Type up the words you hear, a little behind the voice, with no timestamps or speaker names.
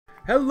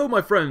Hello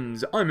my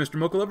friends, I'm Mr.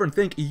 Mochalover and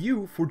thank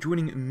you for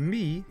joining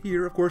me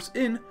here, of course,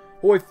 in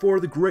Hoi4,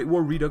 the Great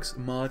War Redux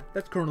Mod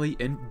that's currently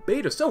in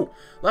beta. So,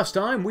 last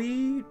time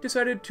we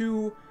decided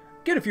to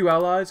get a few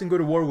allies and go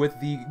to war with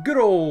the good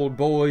old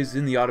boys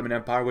in the Ottoman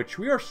Empire, which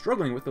we are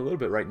struggling with a little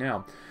bit right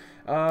now.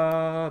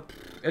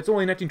 It's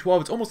only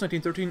 1912, it's almost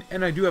 1913,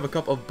 and I do have a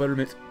cup of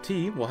buttermint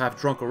tea. Well, half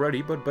drunk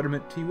already, but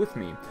buttermint tea with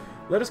me.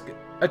 Let us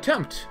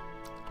attempt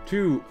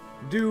to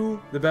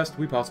do the best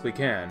we possibly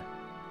can.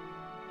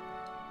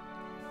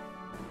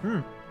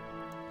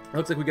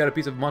 Looks like we got a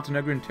piece of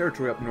Montenegrin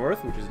territory up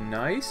north, which is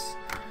nice.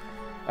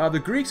 The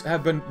Greeks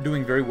have been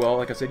doing very well.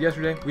 Like I said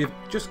yesterday, we have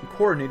just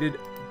held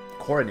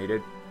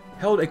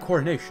a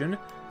coronation,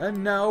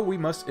 and now we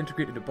must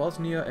integrate into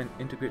Bosnia and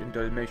integrate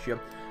into Dalmatia.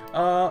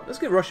 Let's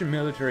get Russian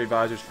military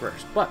advisors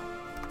first.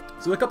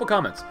 So a couple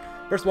comments.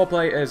 First of all,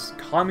 play as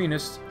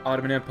communist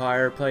Ottoman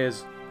Empire, play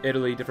as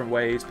Italy different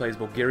ways, play as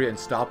Bulgaria, and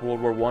stop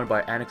World War I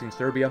by annexing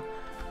Serbia.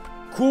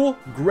 Cool,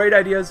 great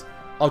ideas.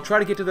 I'll try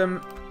to get to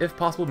them if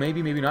possible.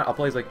 Maybe, maybe not. I'll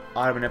play as like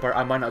Ottoman Empire.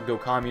 I might not go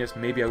communist.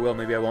 Maybe I will.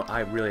 Maybe I won't. I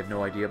really have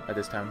no idea at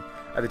this time.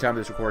 At the time of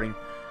this recording,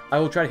 I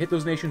will try to hit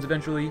those nations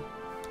eventually.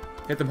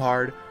 Hit them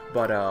hard,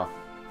 but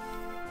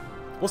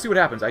we'll see what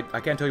happens. I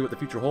can't tell you what the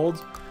future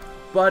holds,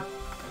 but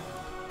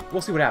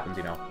we'll see what happens.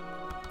 You know.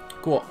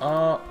 Cool.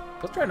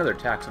 Let's try another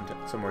attack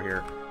somewhere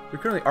here. We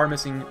currently are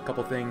missing a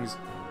couple things.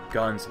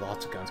 Guns,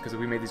 lots of guns, because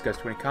we made these guys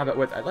 20 combat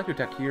with. I'd like to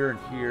attack here and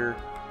here.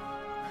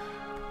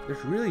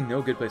 There's really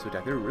no good place to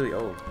attack. They're really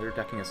old. They're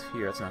attacking us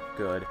here. That's not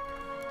good.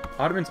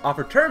 Ottomans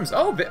offer terms.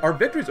 Oh, our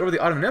victories over the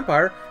Ottoman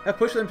Empire have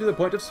pushed them to the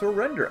point of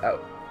surrender.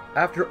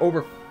 After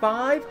over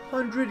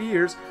 500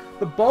 years,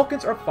 the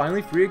Balkans are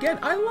finally free again.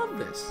 I love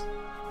this.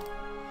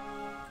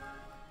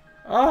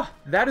 Ah,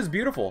 that is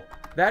beautiful.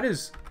 That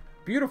is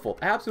beautiful.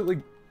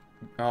 Absolutely.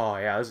 Oh,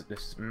 yeah.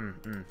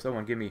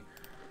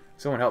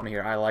 Someone help me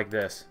here. I like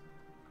this.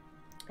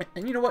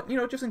 And you know what? You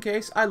know, just in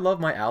case, I love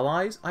my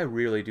allies. I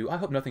really do. I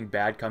hope nothing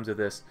bad comes of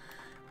this.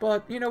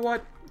 But, you know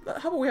what?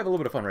 How about we have a little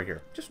bit of fun right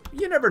here? Just,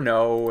 you never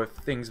know if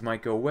things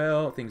might go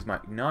well, things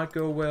might not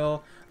go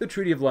well. The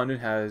Treaty of London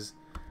has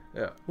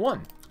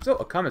won. So,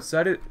 a comet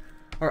sighted.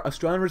 Our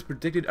astronomers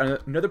predicted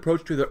another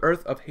approach to the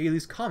Earth of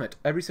Halley's Comet.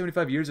 Every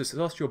 75 years, a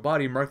celestial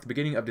body marked the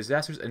beginning of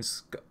disasters and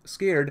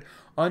scared,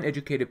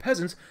 uneducated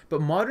peasants,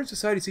 but modern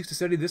society seeks to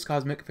study this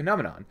cosmic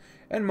phenomenon.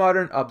 And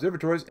modern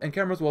observatories and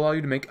cameras will allow you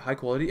to make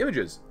high-quality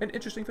images. An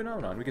interesting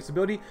phenomenon. We get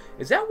stability.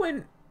 Is that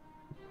when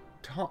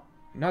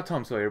not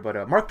Tom Sawyer,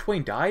 but Mark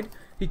Twain died?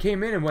 He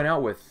came in and went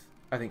out with,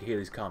 I think,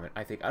 Halley's Comet.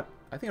 I think I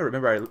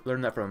remember I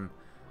learned that from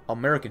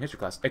American history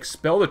class.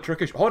 Expel the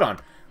Turkish... Hold on.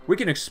 We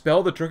can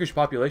expel the Turkish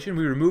population.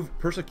 We remove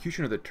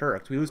persecution of the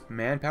Turks. We lose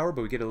manpower,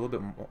 but we get a little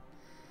bit more.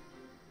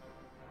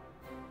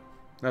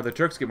 Now the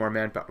Turks get more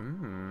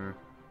manpower.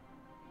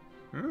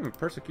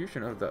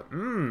 Persecution of the...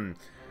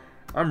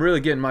 I'm really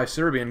getting my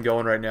Serbian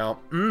going right now.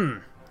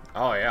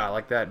 Oh yeah, I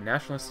like that.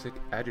 Nationalistic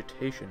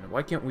agitation.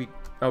 Why can't we...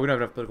 Oh, we don't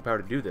have enough political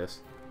power to do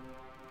this.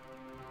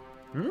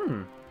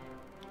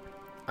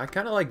 I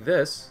kind of like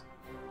this.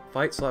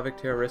 Fight Slavic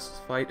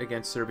terrorists. Fight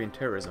against Serbian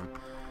terrorism.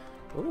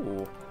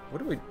 Ooh. What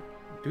do we...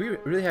 Do we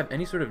really have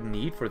any sort of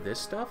need for this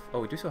stuff?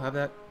 Oh, we do still have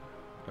that.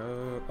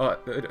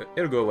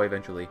 It'll go away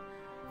eventually.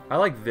 I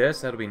like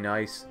this. That'll be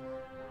nice.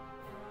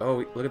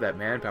 Oh, look at that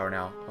manpower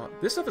now.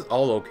 This stuff is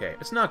all okay.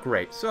 It's not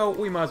great, so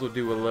we might as well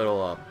do a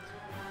little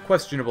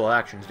questionable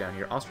actions down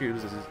here. Austria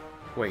loses...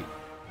 Wait.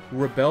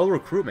 Rebel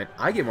recruitment.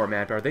 I get more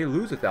manpower. They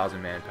lose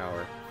 1,000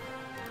 manpower.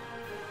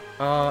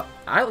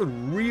 I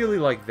really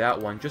like that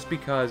one, just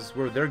because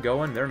where they're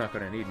going, they're not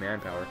going to need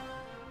manpower.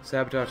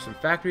 Sabotage some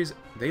factories.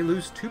 They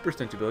lose 2%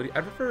 stability.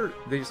 I prefer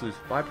they just lose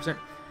 5%.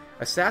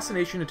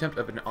 Assassination attempt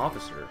of an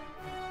officer.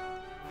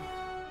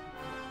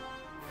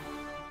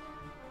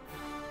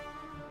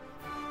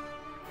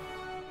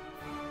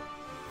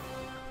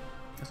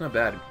 That's not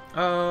bad.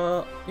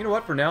 You know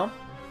what? For now,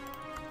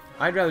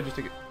 I'd rather just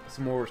take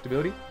some more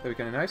stability. That'd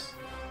be kind of nice.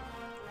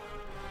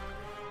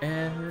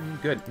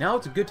 And good. Now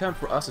it's a good time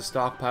for us to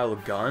stockpile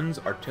guns,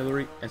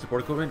 artillery, and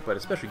support equipment, but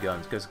especially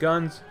guns, because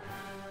guns...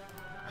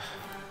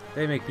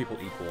 They make people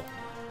equal.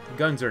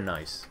 Guns are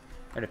nice.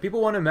 And if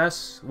people want to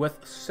mess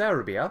with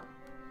Serbia,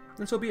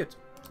 then so be it.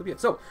 So be it.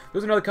 So,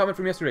 there's another comment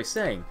from yesterday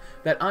saying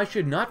that I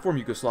should not form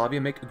Yugoslavia,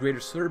 make a greater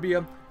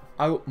Serbia.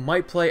 I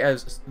might play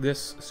as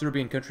this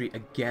Serbian country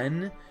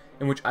again,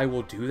 in which I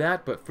will do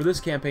that, but for this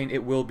campaign,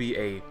 it will be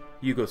a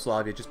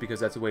Yugoslavia, just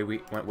because that's the way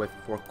we went with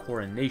for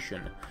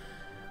Coronation.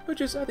 Which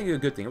is, I think, a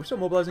good thing. We're still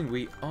mobilizing.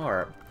 We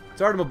are.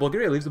 Tsardom of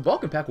Bulgaria leaves the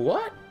Balkan Pact.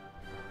 What?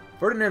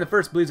 Ferdinand I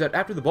believes that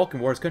after the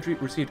Balkan War, his country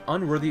received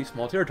unworthy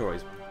small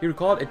territories. He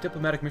recalled a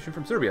diplomatic mission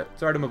from Serbia.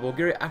 Tsardom of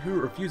Bulgaria actually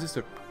refuses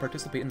to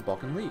participate in the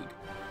Balkan League.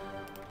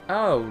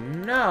 Oh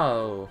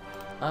no!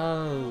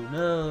 Oh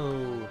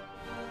no!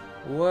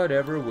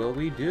 Whatever will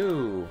we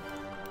do?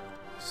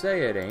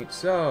 Say it ain't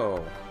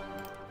so.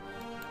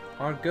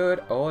 Our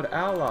good old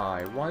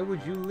ally. Why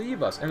would you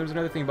leave us? And there's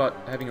another thing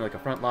about having like a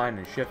front line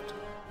and shift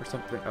or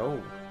something. Oh.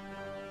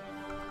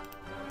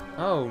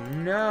 Oh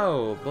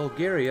no,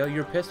 Bulgaria,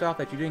 you're pissed off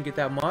that you didn't get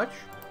that much?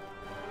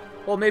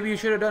 Well, maybe you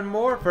should have done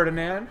more,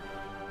 Ferdinand.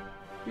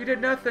 You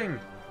did nothing.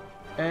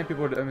 And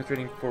people are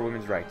demonstrating for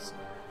women's rights.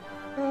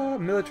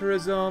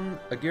 Militarism,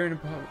 Hungarian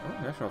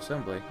National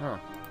Assembly, huh.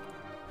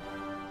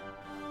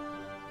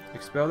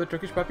 Expel the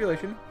Turkish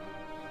population.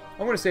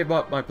 I'm going to save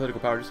up my political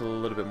power just a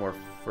little bit more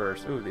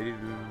first. Ooh,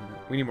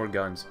 we need more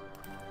guns.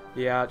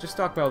 Yeah, just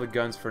stockpile the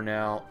guns for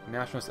now.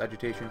 Nationalist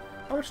agitation.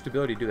 How much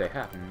stability do they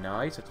have?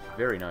 Nice. That's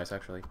very nice,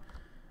 actually.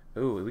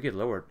 Ooh, we could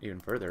lower it even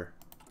further.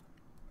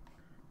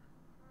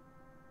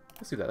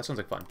 Let's do that. That sounds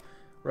like fun.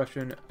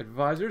 Russian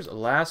advisors.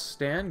 Last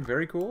stand.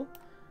 Very cool.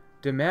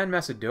 Demand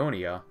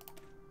Macedonia.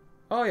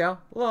 Oh, yeah.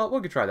 Well,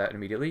 we could try that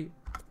immediately.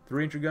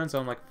 3-inch guns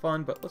sound like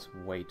fun, but let's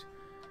wait.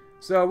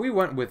 So we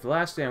went with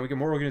last stand. We get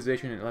more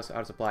organization and less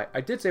out of supply.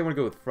 I did say I want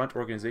to go with front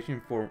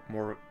organization for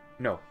more...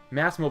 No,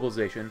 mass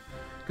mobilization.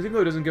 Because even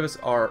though it doesn't give us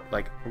our,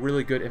 like,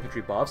 really good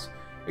infantry buffs,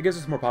 it gives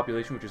us more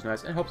population, which is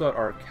nice, and helps out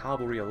our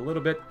cavalry a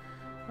little bit.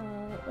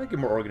 I'd get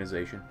more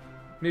organization.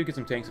 Maybe get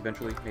some tanks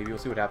eventually. Maybe we'll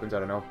see what happens. I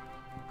don't know.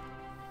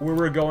 Where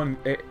we're going,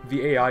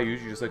 the AI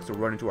usually just likes to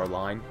run into our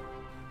line.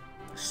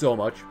 So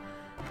much.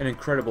 An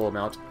incredible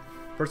amount.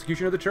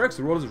 Persecution of the Turks.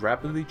 The world is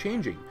rapidly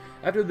changing.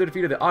 After the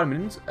defeat of the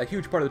Ottomans, a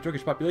huge part of the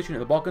Turkish population in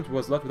the Balkans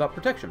was left without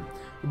protection.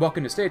 The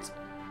Balkan states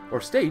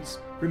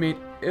remained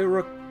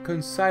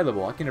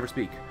irreconcilable, I can never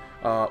speak,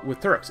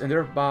 with Turks, and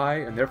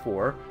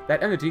therefore,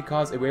 that enmity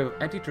caused a wave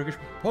of anti-Turkish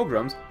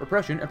pogroms,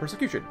 repression, and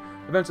persecution.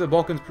 Events of the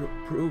Balkans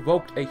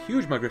provoked a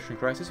huge migration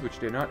crisis, which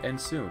did not end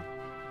soon.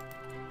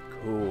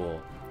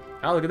 Cool.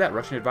 Ah, look at that,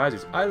 Russian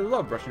advisors. I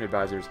love Russian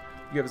advisors.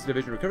 You give us a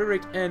division recovery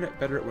rate and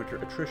better winter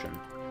attrition.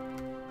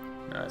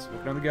 Nice.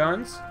 Working on the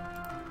guns.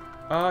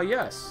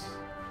 Yes.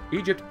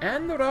 Egypt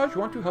and the Raj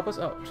want to help us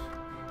out.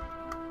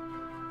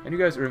 And you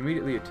guys are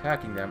immediately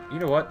attacking them. You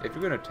know what? If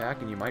you're going to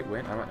attack and you might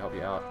win, I might help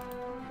you out.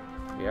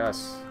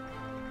 Yes.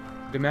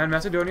 Demand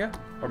Macedonia.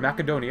 Or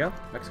Macedonia.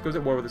 Mexico's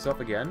at war with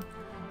itself again.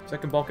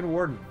 Second Balkan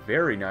War.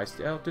 Very nice.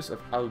 The Altus of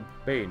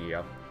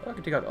Albania. Oh, I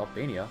can take out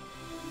Albania.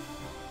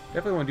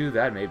 Definitely want to do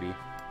that, maybe.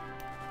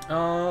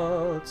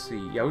 Let's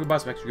see. Yeah, we can buy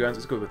some extra guns.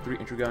 Let's go with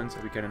 3-inch guns.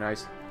 That'd be kind of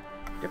nice.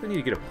 Definitely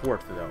need to get a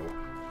port, though.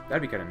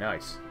 That'd be kind of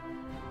nice.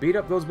 Beat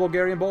up those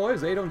Bulgarian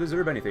boys. They don't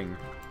deserve anything.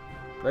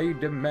 They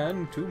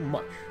demand too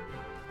much.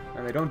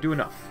 And they don't do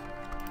enough.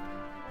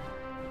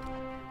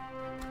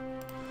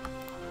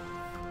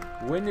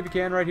 Win if you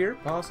can right here.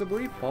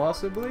 Possibly.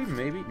 Possibly.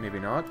 Maybe. Maybe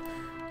not.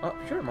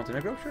 Sure,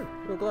 Montenegro. Sure.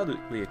 We'll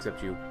gladly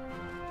accept you.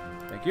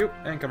 Thank you.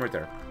 And come right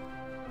there.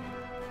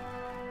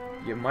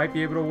 You might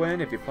be able to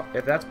win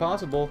if that's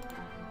possible.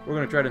 We're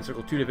going to try to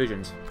encircle 2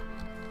 divisions.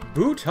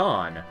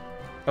 Bhutan.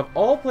 Of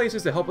all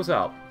places to help us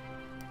out.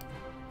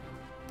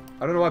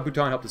 I don't know why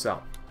Bhutan helped us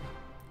out.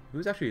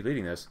 Who's actually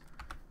leading this?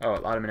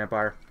 Oh, Ottoman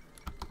Empire.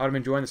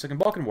 Ottoman joined the Second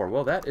Balkan War.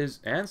 Well, that is...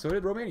 And so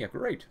did Romania.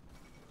 Great.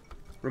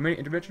 Romania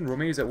intervention.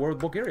 Romania's at war with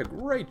Bulgaria.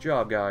 Great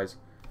job, guys.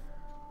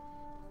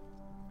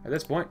 At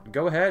this point,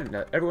 go ahead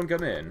and everyone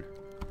come in.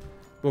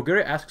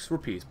 Bulgaria asks for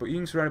peace. But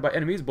being surrounded by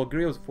enemies,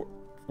 Bulgaria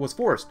was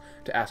forced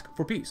to ask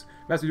for peace.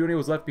 Macedonia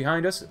was left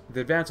behind us.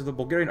 The advance of the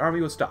Bulgarian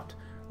army was stopped.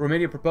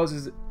 Romania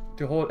proposes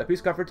to hold a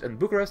peace conference in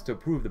Bucharest to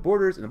approve the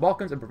borders in the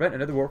Balkans and prevent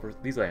another war for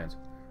these lands.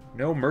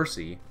 No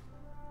mercy.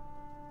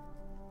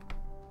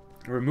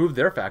 Removed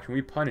their faction.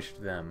 We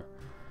punished them.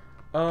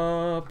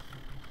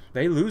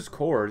 They lose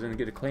cores and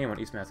get a claim on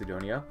East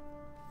Macedonia.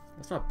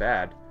 That's not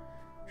bad.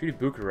 Treaty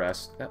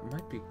Bucharest. That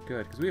might be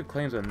good, because we have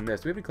claims on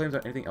this. Do we have any claims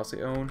on anything else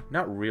they own?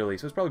 Not really,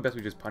 so it's probably best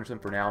we just punish them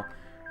for now.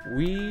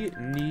 We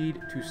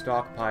need to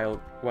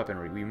stockpile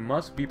weaponry. We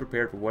must be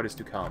prepared for what is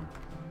to come.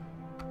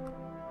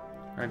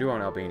 I do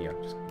own Albania,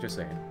 just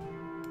saying.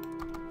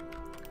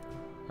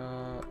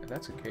 If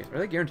that's the case, are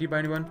they guaranteed by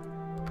anyone?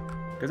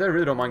 Because I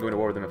really don't mind going to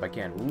war with them if I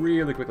can,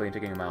 really quickly and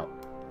taking them out.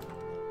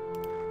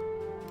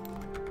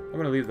 I'm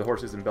going to leave the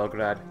horses in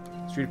Belgrade.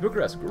 Street of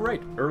Bucharest,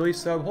 great, early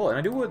sub-hull,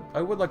 and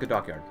I would like a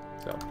dockyard,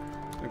 so I'm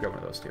going to grab one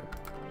of those too.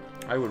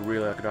 I would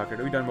really like a dockyard.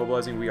 Are we done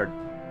mobilizing? We are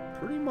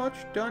pretty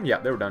much done. Yeah,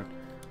 they were done.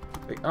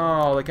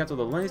 Oh, they canceled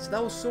the links.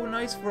 That was so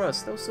nice for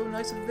us. That was so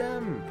nice of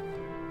them.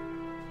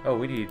 Oh,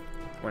 we need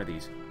one of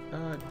these.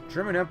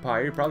 German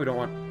Empire, you probably don't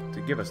want to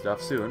give us stuff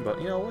soon,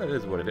 but, you know, it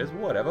is what it is.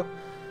 Whatever.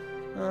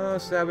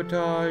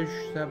 Sabotage.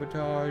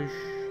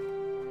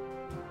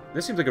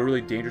 This seems like a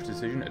really dangerous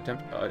decision.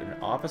 Attempt an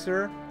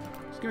officer.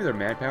 Just give me their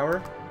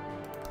manpower.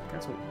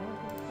 Cancel.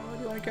 Why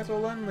do you want to cancel a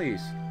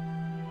Lend-Lease?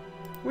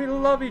 We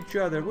love each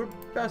other. We're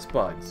best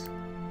buds.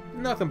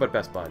 Nothing but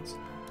best buds.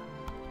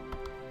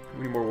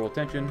 We need more world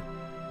tension.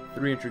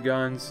 3-inch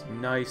guns.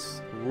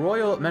 Nice.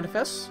 Royal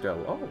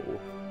Manifesto. Oh.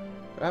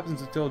 What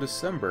happens until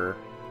December?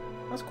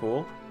 That's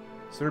cool.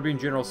 Serbian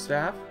General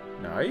Staff.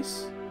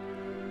 Nice.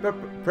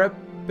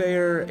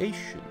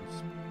 Preparations.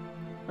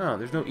 Oh,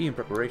 there's no E in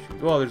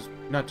preparations. Well, there's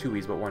not 2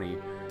 E's, but 1 E.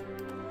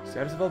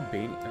 Status of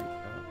Albania.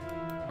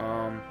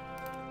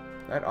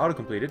 That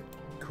auto-completed.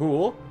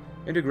 Cool.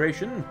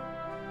 Integration.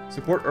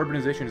 Support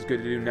urbanization is good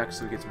to do next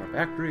so we get some more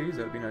factories.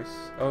 That would be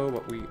nice. Oh,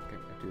 but we... Okay,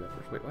 I have to do that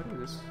first. Wait, why do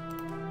this?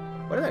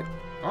 Why did that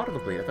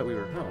autocomplete? I thought we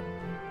were... Oh.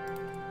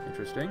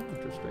 Interesting,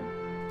 interesting.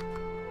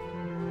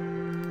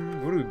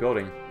 What are we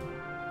building?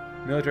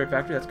 Military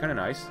factory, that's kind of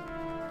nice.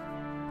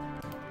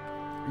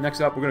 Next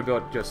up, we're going to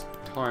build just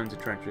tons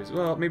of trenches.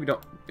 Well, maybe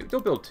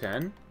don't build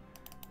 10.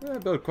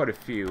 Build quite a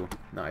few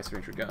nice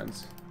ranger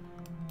guns.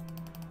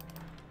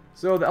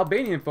 So the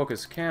Albanian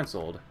focus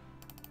canceled,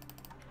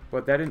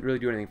 but that didn't really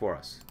do anything for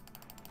us.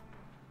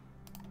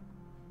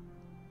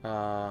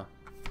 So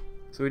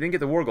we didn't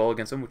get the war goal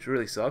against them, which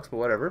really sucks, but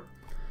whatever.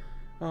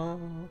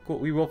 Cool.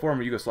 We will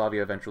form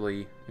Yugoslavia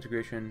eventually.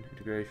 Integration.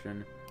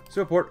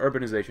 Support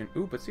urbanization.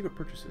 Ooh, but secret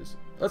purchases.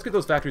 Let's get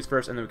those factories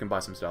first, and then we can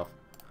buy some stuff.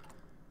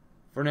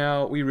 For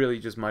now, we really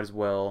just might as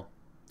well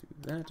do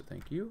that.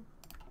 Thank you.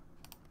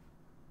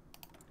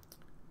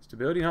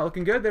 Stability not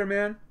looking good there,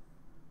 man.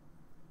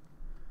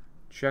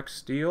 Czech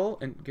steel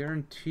and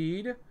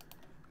guaranteed.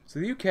 So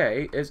the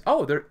UK is...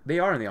 Oh, they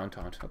are in the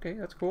Entente. Okay,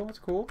 that's cool. That's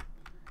cool.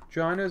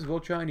 China is well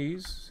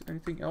Chinese.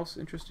 Anything else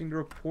interesting to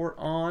report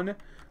on?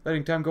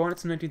 Letting time go on.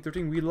 It's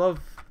 1913. We love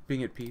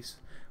being at peace.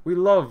 We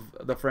love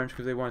the French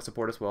because they want to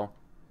support us well.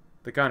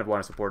 They kind of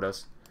want to support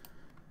us.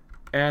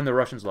 And the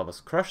Russians love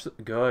us. Crush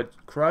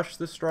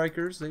the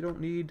strikers. They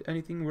don't need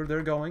anything where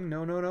they're going.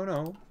 No, no, no,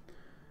 no.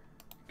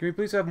 Can we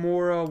please have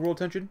more world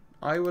tension?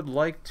 I would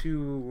like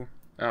to...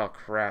 Oh,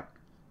 crap.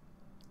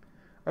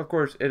 Of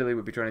course, Italy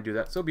would be trying to do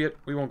that. So be it.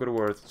 We won't go to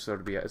war with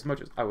Serbia as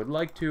much as I would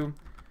like to.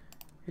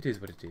 It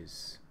is what it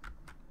is.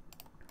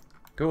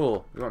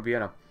 Cool. We want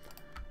Vienna.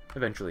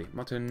 Eventually.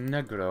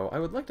 Montenegro. I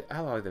would like to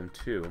ally them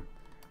too.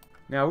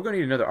 Now, we're going to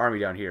need another army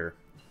down here.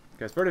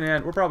 Because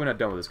Ferdinand, we're probably not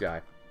done with this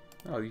guy.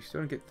 Oh, you still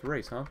don't get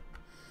Thrace, huh?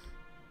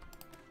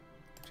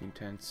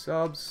 10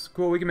 subs.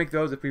 Cool, we can make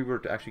those if we were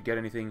to actually get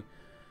anything.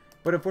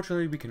 But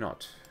unfortunately, we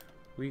cannot.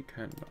 We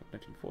cannot.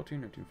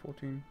 1914,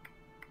 1914.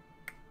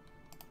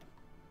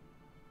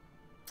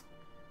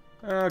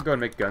 Go ahead and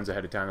make guns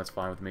ahead of time. That's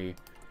fine with me.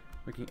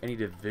 Making any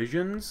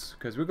divisions?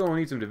 Because we're going to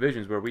need some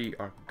divisions where we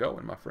are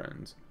going, my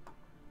friends.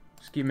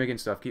 Just keep making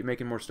stuff. Keep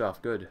making more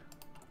stuff. Good.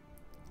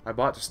 I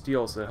bought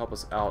steel so to help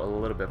us out a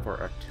little bit for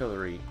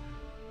artillery.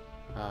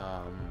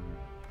 Oh,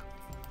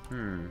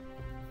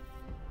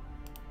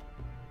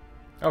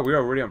 we are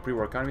already on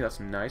pre-war economy. That's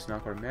nice.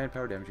 Knock our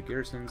manpower, damage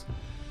garrisons.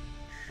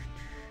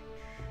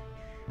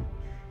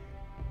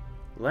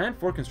 Land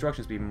for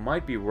construction speed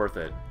might be worth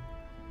it.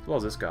 As well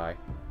as this guy.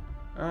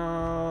 You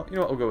know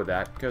what? We'll go with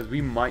that. Because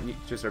we might need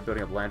to start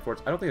building up land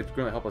forts. I don't think it's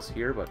going to help us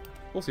here, but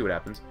we'll see what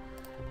happens.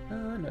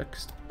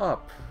 Next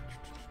up.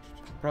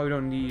 Probably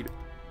don't need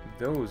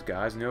those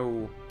guys.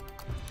 No...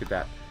 Get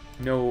that.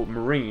 No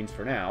Marines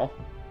for now.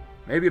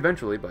 Maybe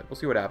eventually, but we'll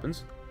see what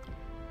happens.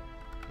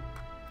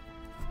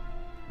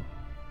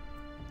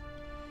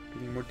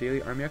 Getting more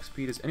daily army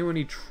XP. Does anyone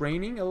need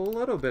training? A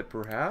little bit,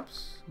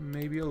 perhaps.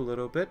 Maybe a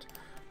little bit.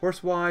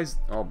 Horse-wise,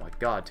 oh my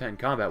god, 10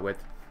 combat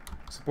width.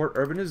 Support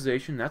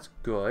urbanization, that's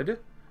good.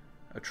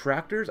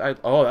 Tractors,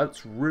 oh,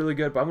 that's really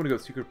good, but I'm going to go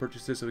with secret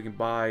purchases so we can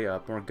buy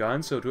more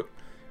guns. So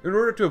in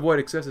order to avoid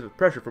excessive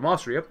pressure from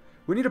Austria,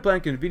 we need to plan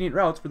convenient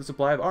routes for the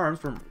supply of arms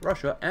from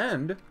Russia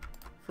and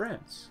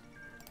France.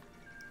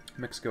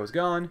 Mexico is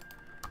gone.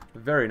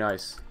 Very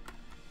nice.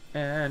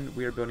 And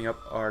we are building up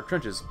our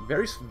trenches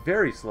very,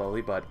 very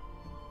slowly, but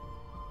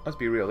let's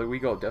be real. We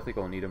definitely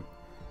gonna need them.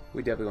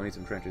 We definitely gonna need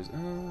some trenches.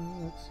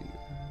 Let's see.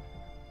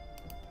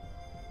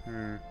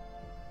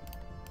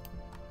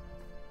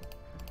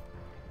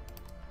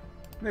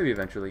 Maybe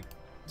eventually.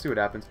 See what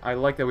happens. I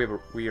like that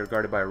we are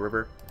guarded by a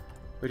river,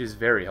 which is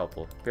very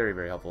helpful. Very,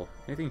 very helpful.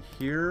 Anything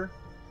here?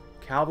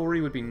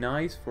 Cavalry would be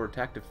nice for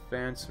attack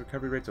defense.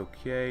 Recovery rate's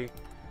okay.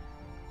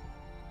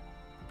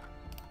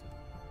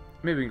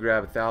 Maybe we can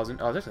grab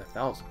 1,000. Oh, there's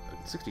 1,000.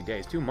 60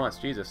 days. 2 months.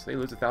 Jesus. They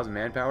lose 1,000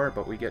 manpower,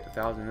 but we get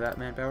 1,000 of that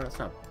manpower. That's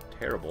not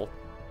terrible.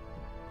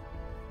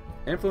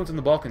 Influence in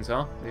the Balkans,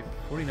 huh? They have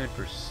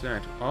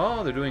 49%.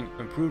 Oh, they're doing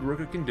improved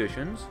worker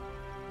conditions.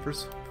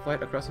 First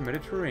flight across the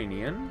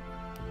Mediterranean.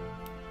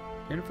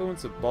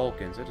 Influence the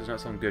Balkans. That does not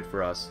sound good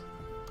for us.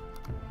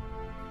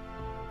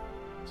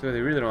 So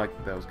they really don't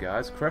like those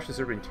guys. Crush the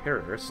Serbian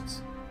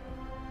terrorists.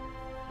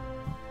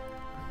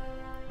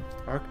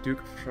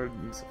 Archduke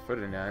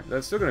Ferdinand.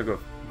 That's still gonna go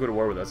to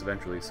war with us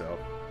eventually, so.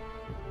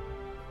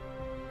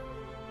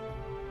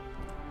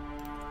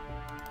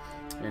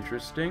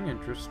 Interesting,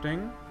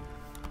 interesting.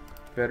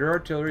 Better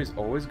artillery is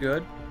always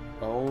good.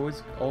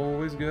 Always,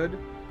 always good.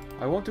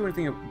 I won't do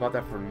anything about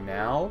that for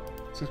now,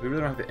 since we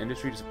really don't have the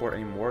industry to support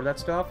any more of that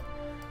stuff.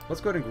 Let's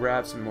go ahead and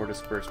grab some more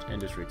dispersed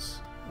industries.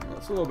 Well,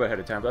 that's a little bit ahead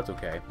of time, but that's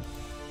okay.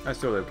 That's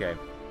totally okay.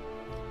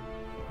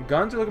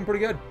 Guns are looking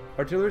pretty good.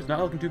 Artillery's not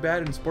looking too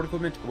bad, and support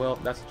equipment, well,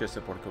 that's just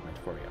support equipment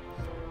for you.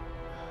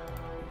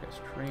 You guys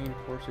train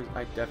horses.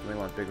 I definitely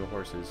want bigger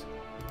horses.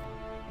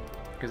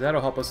 Because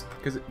that'll help us,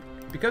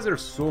 because they're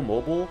so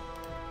mobile,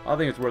 I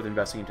think it's worth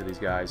investing into these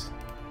guys.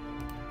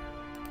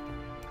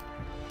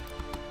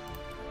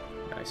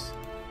 Nice.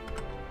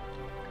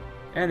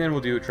 And then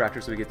we'll do a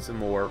tractor so we get some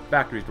more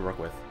factories to work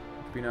with.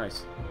 Which would be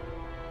nice.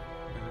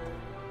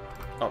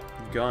 Oh,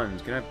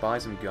 guns. Can I buy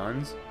some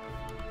guns?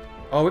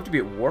 Oh, we have to be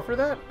at war for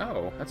that?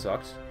 Oh, that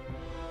sucks.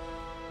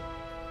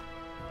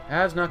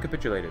 Has not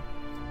capitulated.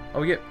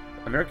 Oh, we get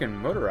American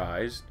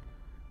motorized,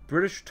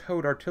 British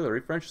towed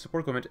artillery, French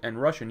support equipment,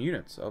 and Russian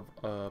units of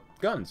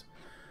guns.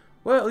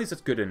 Well, at least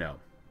that's good to know.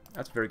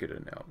 That's very good to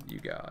know, you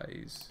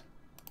guys.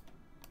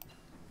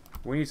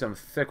 We need some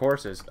thick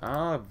horses.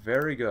 Ah,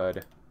 very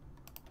good.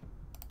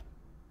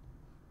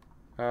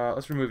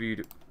 Let's remove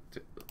you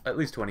to at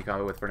least 20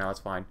 combat with for now. That's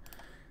fine.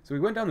 So we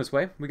went down this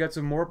way. We got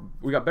some more.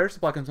 We got better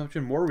supply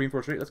consumption, more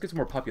reinforced rate. Let's get some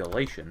more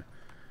population.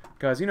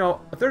 Because, you know,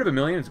 1/3 of a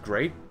million is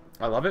great.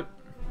 I love it.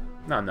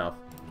 Not enough.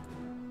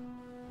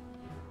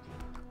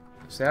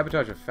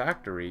 Sabotage a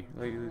factory.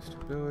 Let you lose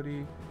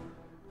stability.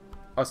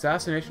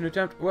 Assassination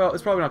attempt? Well,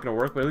 it's probably not going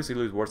to work, but at least you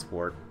lose war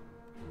support.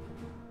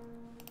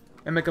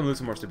 And make them lose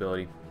some more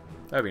stability.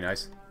 That'd be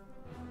nice.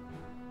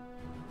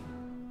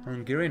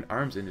 Hungarian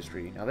arms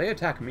industry. Now they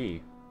attack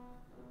me.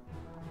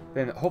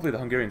 Then hopefully the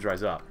Hungarians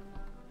rise up.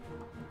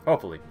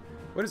 Hopefully.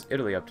 What is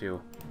Italy up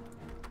to?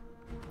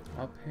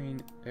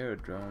 Alpine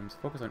aerodromes.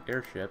 Focus on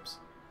airships.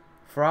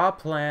 Fra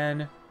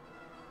plan.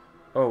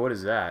 Oh, what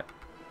is that?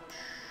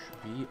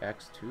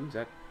 VX2? Is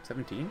that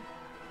 17?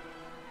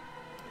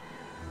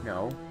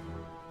 No.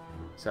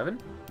 7?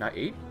 Not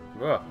 8?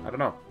 Ugh, I don't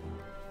know.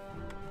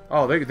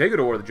 Oh, they go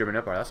to war with the German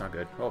Empire. That's not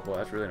good. Oh boy,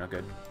 that's really not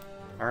good.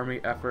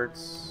 Army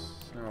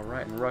efforts.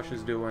 Alright, and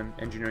Russia's doing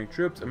engineering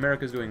troops.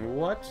 America's doing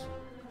what?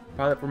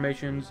 Pilot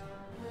formations.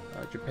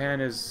 Japan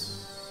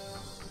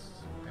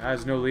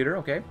has no leader.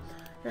 Okay.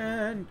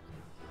 And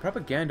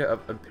propaganda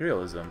of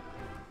imperialism.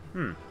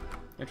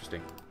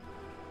 Interesting.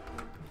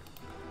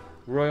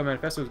 Royal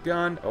Manifesto's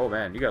gone. Oh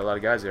man, you got a lot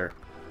of guys there.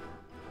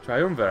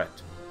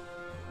 Triumvirate.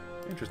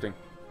 Interesting.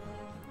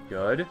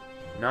 Good.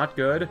 Not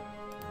good.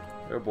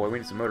 Oh boy, we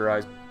need some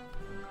motorized.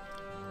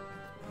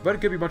 But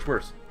it could be much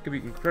worse. It could be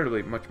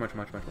incredibly much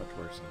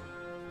worse.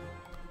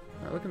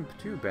 Not looking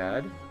too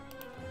bad.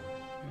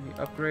 Any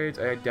upgrades?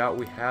 I doubt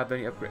we have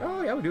any upgrades.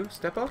 Oh yeah, we do.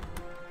 Step up.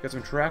 Got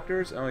some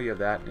tractors. Oh, you have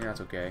that. Yeah,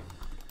 that's okay.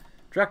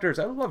 Tractors.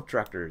 I love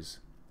tractors.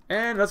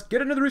 And let's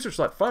get another research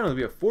slot. Finally,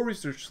 we have 4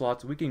 research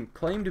slots we can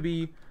claim to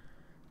be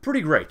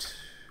pretty great.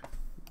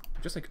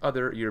 Just like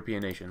other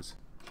European nations.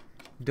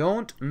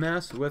 Don't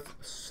mess with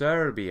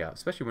Serbia.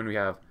 Especially when we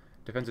have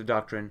defensive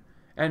doctrine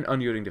and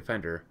unyielding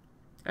defender.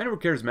 And we're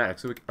charismatic,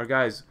 so our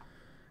guys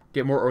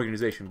get more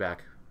organization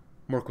back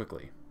more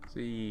quickly.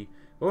 See,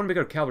 we want to make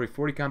our cavalry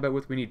 40 combat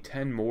with. We need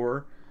 10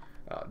 more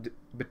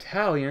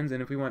battalions,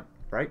 and if we want,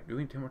 right? Do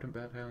we need 10 more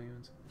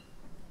battalions?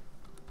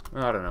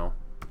 I don't know.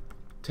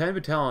 10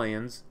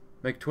 battalions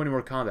make 20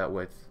 more combat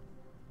with.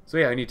 So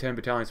yeah, I need 10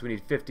 battalions. So we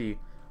need 50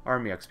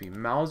 army XP.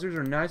 Mausers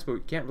are nice, but we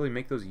can't really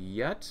make those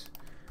yet.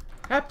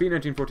 Happy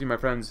 1914, my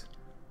friends.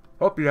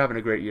 Hope you're having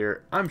a great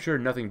year. I'm sure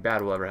nothing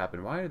bad will ever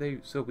happen. Why are they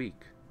so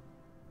weak?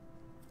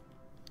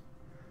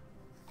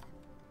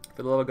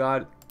 For the love of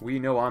God, we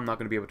know I'm not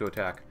going to be able to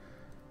attack.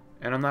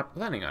 And I'm not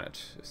planning on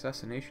it.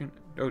 Assassination.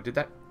 Oh,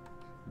 did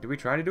we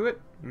try to do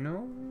it?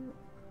 No?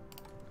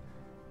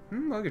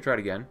 Well, we could try it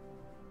again.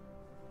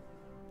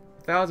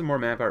 1,000 more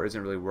manpower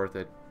isn't really worth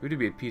it. We would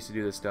be at peace to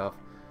do this stuff.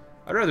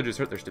 I'd rather just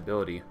hurt their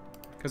stability.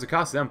 Because it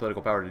costs them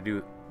political power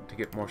to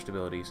get more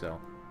stability, so.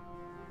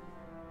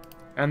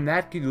 And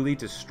that could lead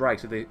to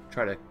strikes if they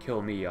try to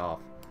kill me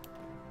off.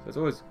 So it's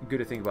always good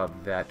to think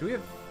about that. Do we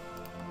have...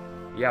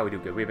 Yeah, we do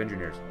good. We have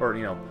engineers. Or,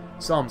 you know,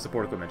 some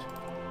support equipment.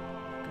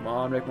 Come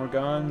on, make more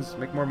guns.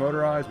 Make more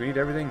motorized. We need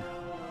everything.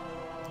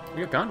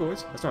 We got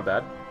convoys. That's not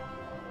bad.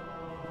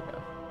 Yeah.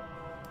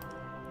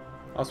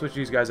 I'll switch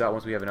these guys out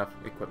once we have enough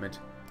equipment.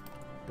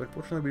 But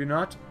unfortunately, we do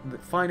not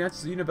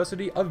finance the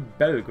University of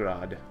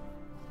Belgrade.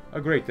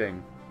 A great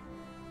thing.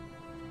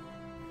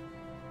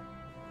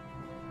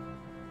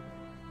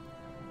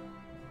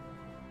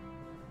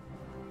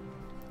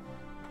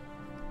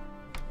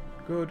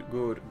 Good,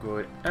 good,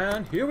 good.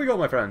 And here we go,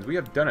 my friends. We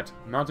have done it.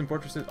 Mountain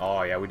fortresses.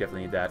 Oh, yeah, we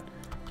definitely need that.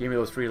 Give me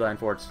those free land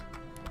forts.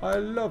 I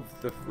love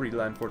the free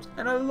land forts.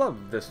 And I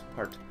love this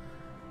part.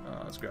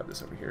 Let's grab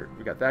this over here.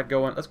 We got that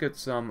going. Let's get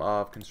some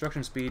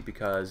construction speed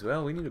because,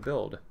 well, we need to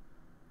build.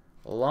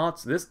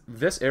 Lots.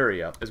 This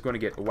area is going to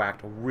get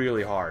whacked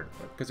really hard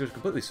because it's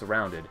completely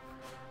surrounded.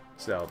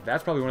 So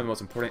that's probably one of the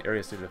most important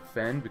areas to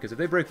defend because if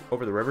they break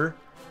over the river,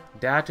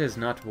 that is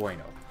not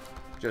bueno.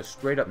 Just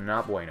straight up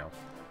not bueno.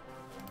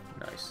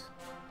 Nice.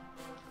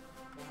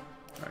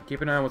 Alright,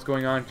 keep an eye on what's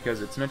going on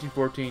because it's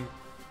 1914.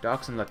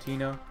 Docks in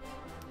Latina.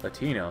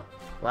 Latina?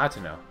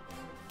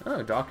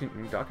 Oh, dock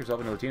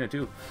yourself in Latina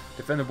too.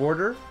 Defend the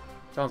border.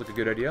 Sounds like a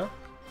good idea.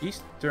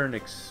 Eastern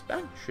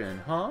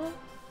expansion, huh?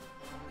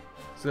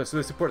 So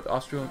they support the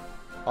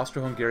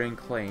Austro-Hungarian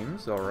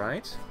claims,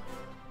 alright.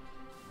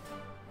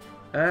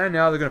 And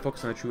now they're going to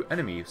focus on the true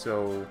enemy,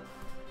 so...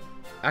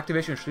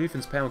 Activation of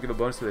Schlieffen's plan will give a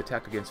bonus to the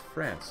attack against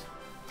France.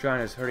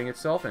 China is hurting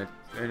itself in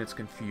its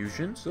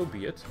confusion, so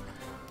be it.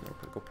 More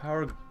political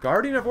power.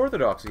 Guardian of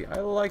Orthodoxy. I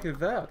like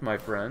that, my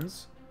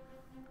friends.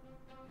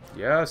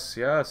 Yes,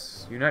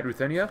 yes. Unite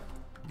Ruthenia.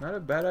 Not a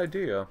bad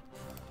idea.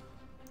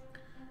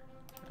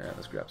 Yeah,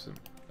 let's grab some.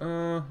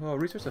 Well,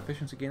 resource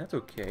efficiency gain. That's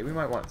okay. We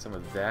might want some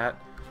of that.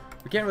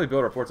 We can't really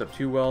build our forts up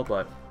too well,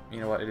 but you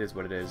know what? It is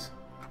what it is.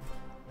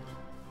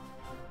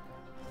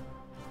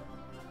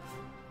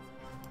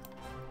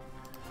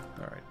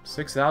 Alright,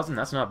 6,000?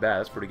 That's not bad.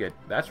 That's pretty good.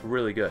 That's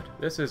really good.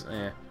 This is,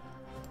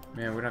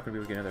 Man, we're not going to be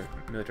able to get another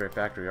military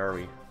factory, are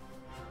we?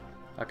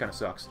 That kind of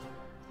sucks.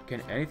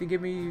 Can anything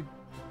give me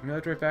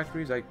military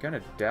factories? I kind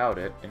of doubt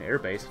it. An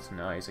airbase, it's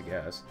nice, I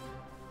guess.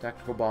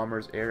 Tactical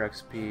bombers, air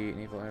XP,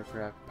 naval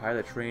aircraft,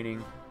 pilot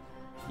training.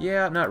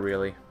 Yeah, not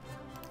really.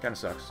 Kind of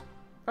sucks.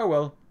 Oh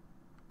well.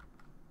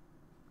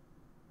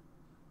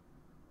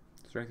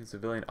 Strengthen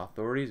civilian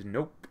authorities?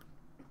 Nope.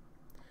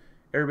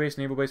 Airbase,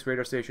 naval base,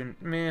 radar station.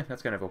 Meh,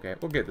 that's kind of okay.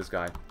 We'll get this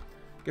guy.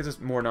 Gives us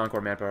more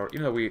non-core manpower,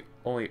 even though we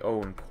only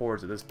own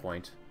cores at this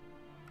point.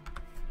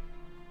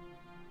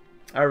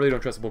 I really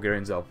don't trust the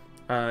Bulgarians, though.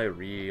 I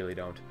really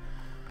don't.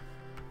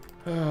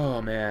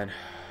 Oh, man.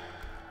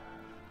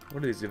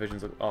 What do these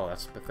divisions look... Oh,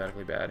 that's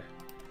pathetically bad.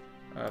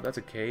 That's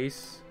a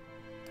case.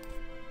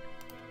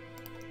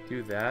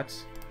 Do that.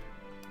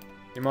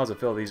 You might as well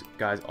fill these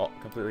guys all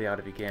completely out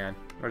if you can.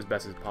 Or as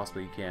best as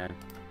possibly you can.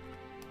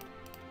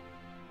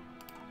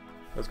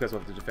 Those guys will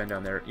have to defend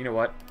down there. You know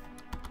what?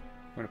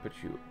 I'm going to put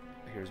you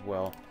here as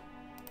well.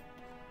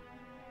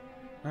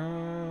 You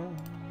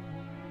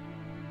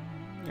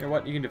know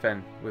what? You can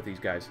defend with these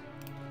guys.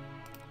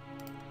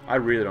 I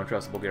really don't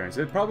trust the Bulgarians.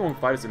 They probably won't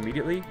fight us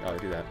immediately. Oh, they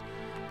do that.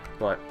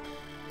 But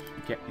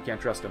you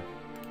can't trust them.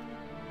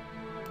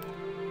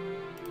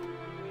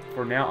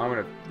 For now, I'm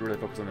going to really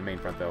focus on the main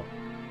front, though.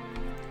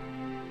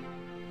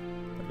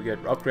 If we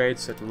get upgrades,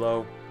 set to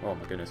low. Oh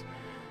my goodness.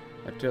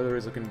 Artillery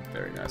is looking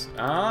very nice.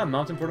 Ah,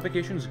 mountain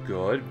fortification is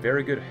good.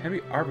 Very good.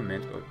 Heavy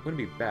armament wouldn't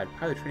be bad.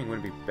 Pilot training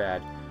wouldn't be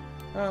bad.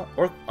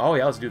 Oh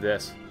yeah, let's do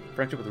this.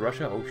 Friendship with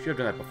Russia. Oh, we should have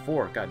done that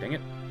before. God dang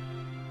it.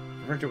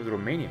 Friendship with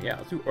Romania. Yeah,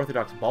 let's do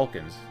Orthodox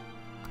Balkans.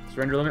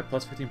 Surrender limit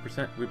plus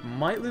 15%. We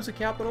might lose a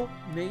capital.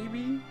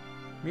 Maybe.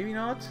 Maybe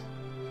not.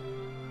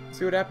 Let's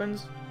see what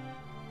happens.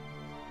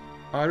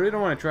 I really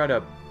don't want to try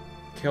to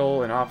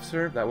kill an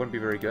officer. That wouldn't be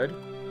very good.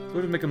 So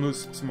we'll just make him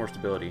lose some more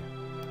stability.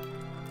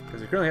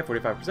 Because we currently have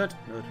 45%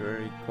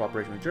 military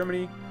cooperation with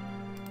Germany.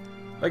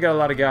 They got a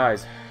lot of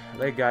guys.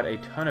 They got a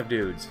ton of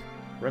dudes.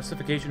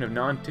 Russification of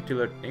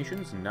non-titular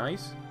nations.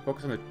 Nice.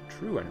 Focus on the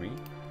true enemy.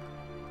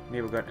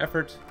 Naval gun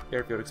effort.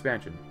 Airfield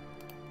expansion.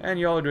 And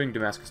y'all are doing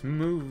Damascus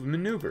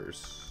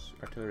maneuvers.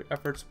 Artillery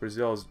efforts.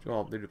 Brazil is,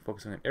 well, they're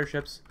focusing on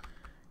airships.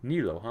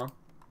 Nilo, huh?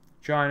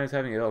 China's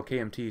having a little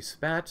KMT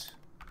spat.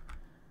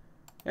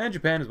 And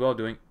Japan as well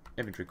doing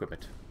infantry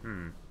equipment.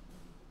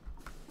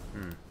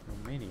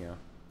 Romania.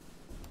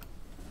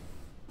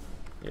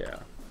 Yeah.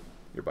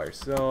 You're by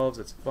yourselves,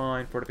 that's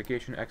fine.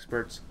 Fortification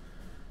experts.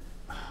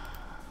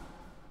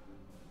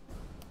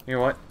 You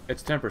know what?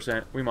 It's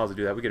 10%. We might as well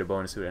do that. We get a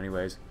bonus to it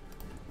anyways.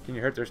 Can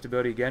you hurt their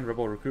stability again?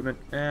 Rebel recruitment?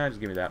 Just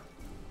give me that.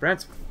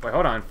 France? Wait,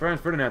 hold on. France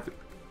Ferdinand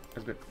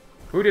has been...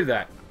 Who did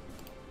that?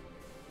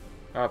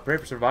 Pray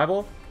for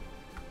survival?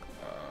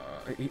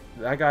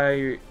 That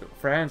guy,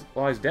 Franz,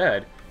 lies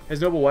dead. His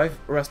noble wife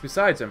rests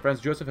beside him. Franz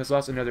Joseph has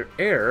lost another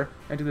heir,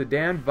 and to the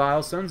damned,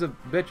 vile sons of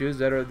bitches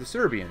that are the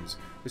Serbians.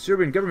 The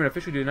Serbian government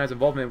officially denies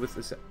involvement with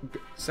the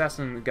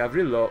assassin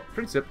Gavrilo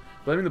Princip,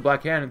 blaming the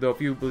Black Hand, though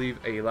few believe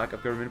a lack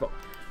of government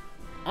involvement.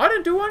 I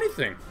didn't do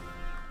anything!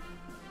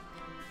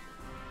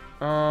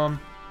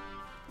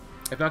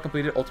 If not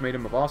completed,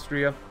 ultimatum of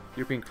Austria,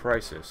 European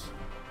crisis.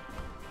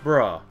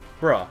 Bruh,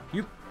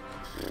 you...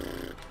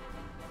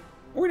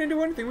 We didn't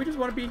do anything, we just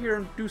want to be here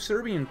and do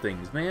Serbian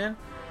things, man.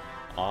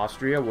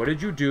 Austria, what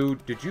did you do?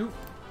 Did you...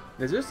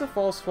 Is this a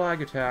false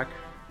flag attack?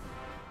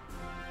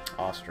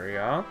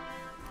 Austria.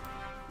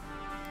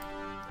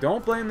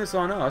 Don't blame this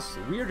on us.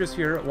 We are just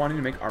here wanting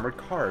to make armored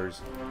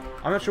cars.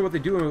 I'm not sure what they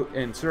do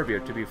in Serbia,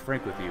 to be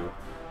frank with you.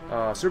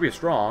 Serbia's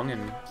strong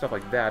and stuff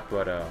like that,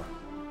 but,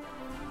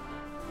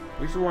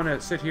 we just want to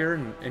sit here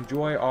and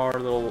enjoy our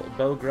little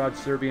Belgrade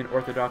Serbian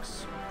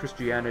Orthodox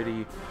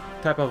Christianity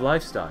type of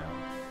lifestyle.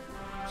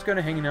 Just kind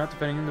of hanging out,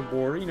 defending the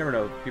border. You never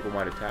know, people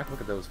might attack.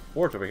 Look at those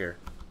forts over here.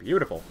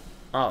 Beautiful.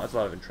 Oh, that's a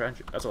lot of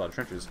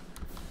trenches.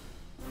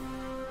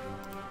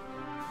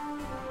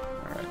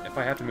 Alright, if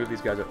I have to move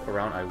these guys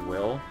around, I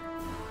will.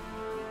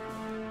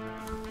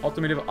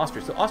 Ultimatum of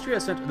Austria. So Austria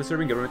has sent the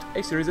Serbian government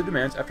a series of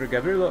demands after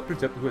Gavrilo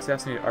Princip, who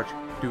assassinated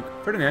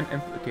Archduke Ferdinand,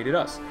 implicated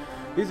us.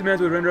 These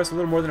demands would render us a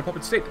little more than a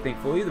puppet state.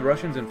 Thankfully, the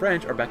Russians and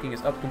French are backing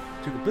us up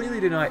to completely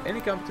deny any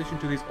competition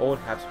to these old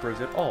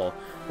Habsburgs at all.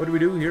 What do we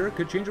do here?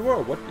 Could change the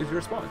world. What is your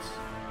response?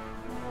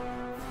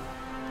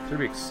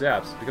 Serbia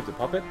accepts. Becomes a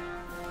puppet.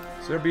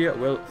 Serbia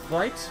will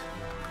fight.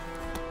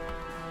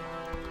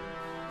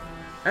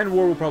 And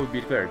war will probably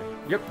be declared.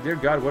 Yep, dear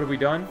God, what have we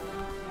done?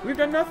 We've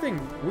done nothing.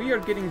 We are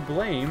getting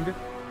blamed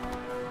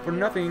for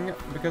nothing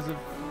because of...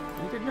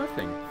 We did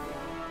nothing.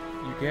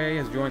 UK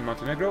has joined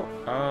Montenegro.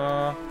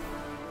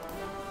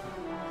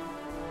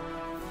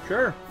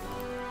 Sure.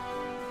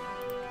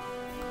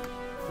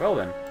 Well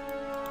then.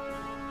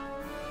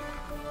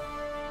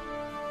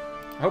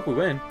 I hope we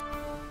win.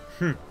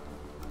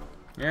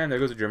 And there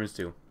goes the Germans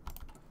too.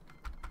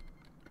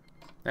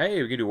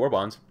 Hey, we can do war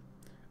bonds.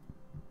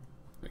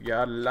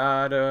 got a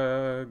lot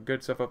of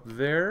good stuff up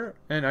there.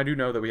 And I do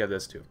know that we have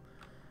this too.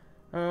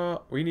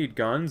 We need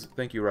guns.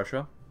 Thank you,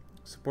 Russia.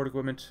 Support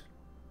equipment.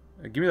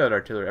 Give me that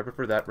artillery. I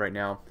prefer that right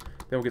now.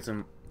 Then we'll get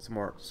some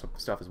more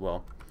stuff as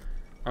well.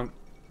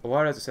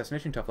 Awada's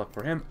assassination, tough luck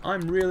for him.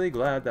 I'm really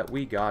glad that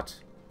we got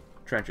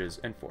trenches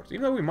and forts.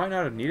 Even though we might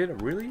not have needed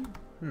it, really?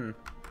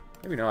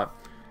 Maybe not.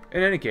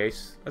 In any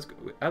case,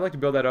 I'd like to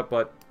build that up,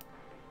 but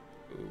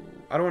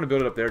I don't want to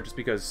build it up there just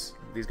because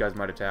these guys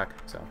might attack,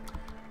 so.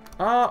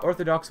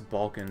 Orthodox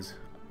Balkans.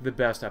 The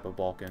best type of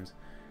Balkans.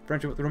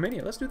 Friendship with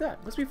Romania. Let's do that.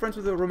 Let's be friends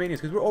with the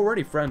Romanians, because we're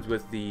already friends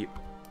with the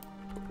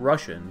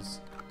Russians.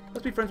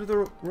 Let's be friends with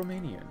the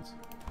Romanians.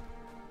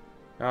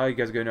 Oh, you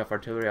guys got enough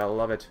artillery. I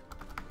love it.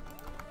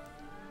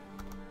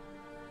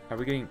 Are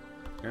we getting...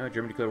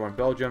 Germany declared war on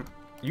Belgium.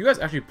 You guys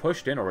actually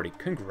pushed in already.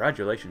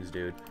 Congratulations,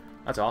 dude.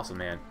 That's awesome,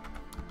 man.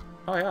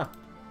 Oh, yeah.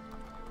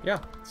 Yeah.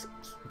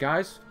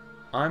 Guys,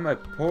 I'm a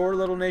poor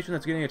little nation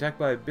that's getting attacked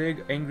by a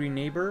big, angry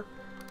neighbor.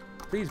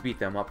 Please beat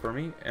them up for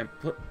me. And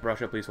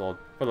Russia, please hold.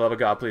 For the love of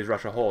God, please,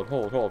 Russia, hold.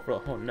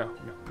 Oh, no.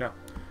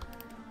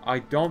 I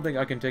don't think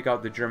I can take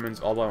out the Germans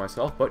all by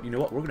myself, but you know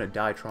what? We're going to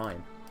die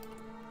trying.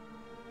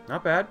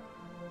 Not bad.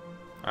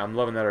 I'm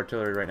loving that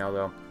artillery right now,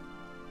 though.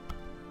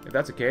 If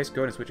that's the case,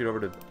 go ahead and switch it over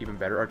to even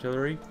better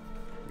artillery.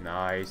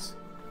 Nice.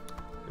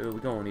 Ooh, we're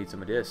going to need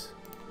some of this.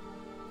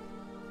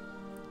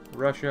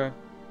 Russia,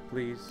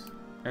 please,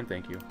 and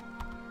thank you.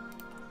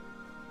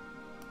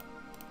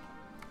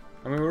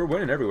 I mean, we're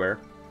winning everywhere.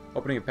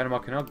 Opening a Panama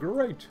Canal,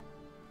 great.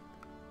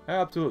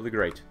 Absolutely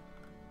great.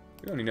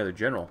 We don't need another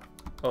general.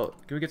 Oh,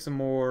 can we get some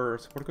more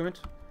support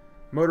equipment?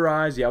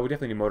 Motorized, yeah, we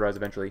definitely need motorized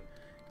eventually.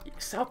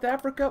 South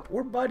Africa,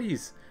 we're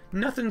buddies.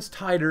 Nothing's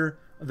tighter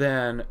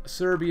than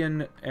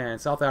Serbian and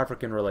South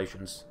African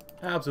relations.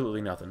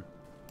 Absolutely nothing.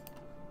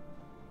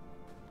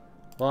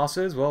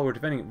 Losses, well, we're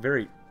defending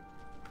very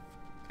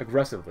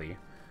aggressively.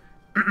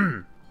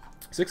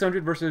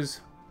 600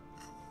 versus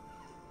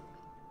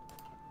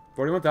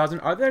 41,000.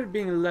 Are they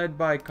being led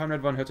by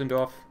Konrad von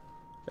Hutzendorf?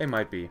 They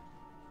might be.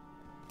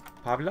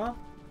 Pavla?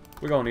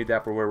 We're gonna need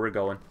that for where we're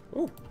going.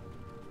 Ooh.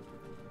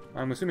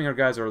 I'm assuming our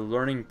guys are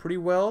learning pretty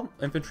well.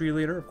 Infantry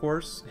leader, of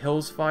course.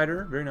 Hills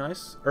fighter, very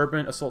nice.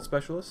 Urban assault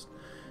specialist.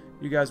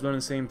 You guys learn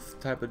the same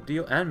type of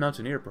deal. And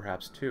mountaineer,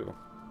 perhaps, too.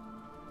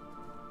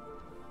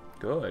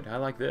 Good. I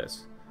like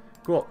this.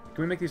 Cool.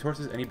 Can we make these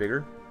horses any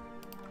bigger?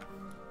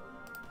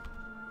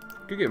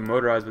 Could get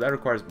motorized, but that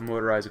requires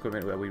motorized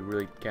equipment that we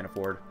really can't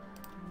afford.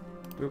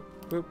 Boop,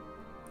 boop.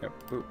 Yep,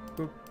 boop,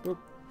 boop, boop,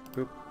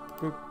 boop,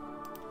 boop,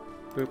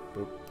 boop,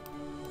 boop,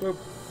 boop.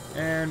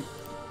 And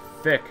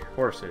thick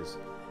horses.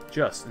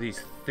 Just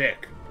these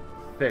thick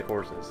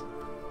horses.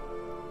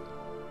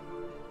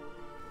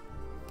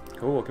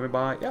 Cool. Can we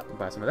buy? Yeah, we'll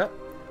buy some of that.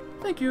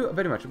 Thank you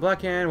very much.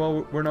 Black Hand.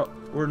 Well, we're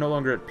no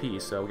longer at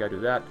peace, so we gotta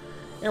do that.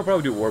 And we'll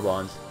probably do war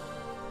bonds.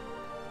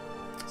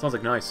 Sounds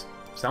like nice.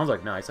 Sounds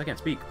like nice. I can't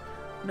speak.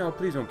 No,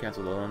 please don't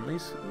cancel the loan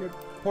lease. We're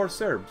poor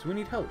Serbs. We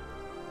need help.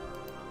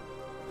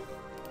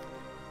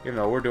 Even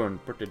though we're doing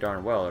pretty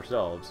darn well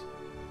ourselves.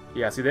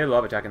 Yeah, see, they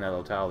love attacking that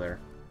little tile there.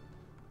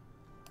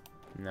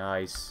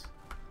 Nice.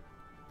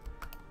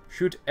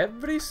 Shoot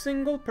every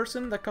single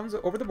person that comes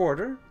over the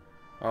border.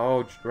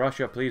 Oh,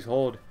 Russia, please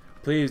hold.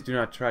 Please do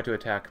not try to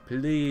attack.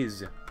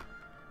 Please.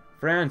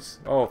 France.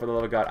 Oh, for the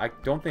love of God. I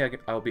don't think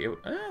I'll be able...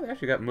 they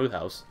actually got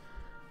Mulhouse.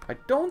 I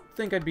don't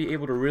think I'd be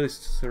able to really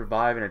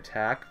survive an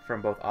attack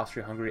from both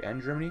Austria-Hungary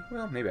and Germany.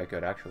 Well, maybe I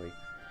could, actually.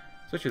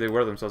 Especially if they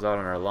wear themselves out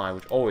on our line,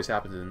 which always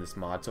happens in this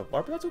mod so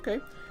far, but that's okay.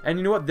 And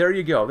you know what? There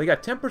you go. They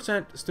got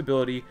 10%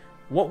 stability.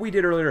 What we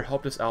did earlier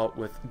helped us out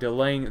with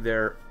delaying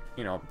their,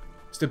 you know,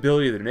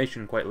 stability of the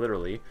nation, quite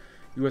literally.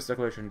 U.S.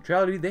 Declaration of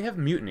Neutrality. They have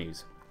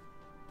mutinies,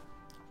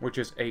 which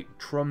is a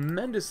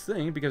tremendous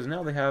thing, because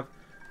now they have...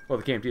 Well,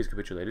 the KMT is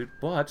capitulated,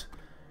 but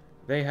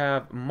they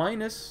have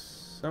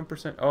minus some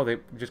percent... Oh, they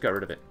just got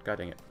rid of it. God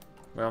dang it.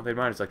 Well, they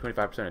minus like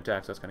 25%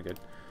 attack, so that's kind of good.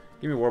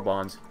 Give me war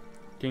bonds.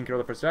 King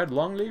Carol I died.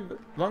 Long live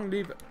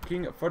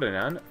King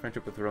Ferdinand.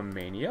 Friendship with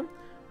Romania.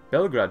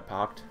 Belgrade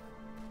Pact.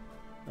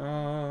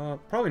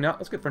 Probably not.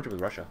 Let's get friendship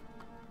with Russia.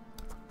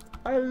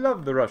 I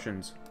love the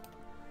Russians.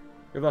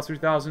 We've lost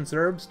 3,000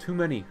 Serbs. Too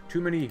many. Too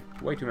many.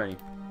 Way too many.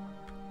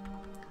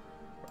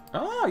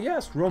 Ah,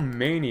 yes.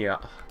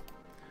 Romania.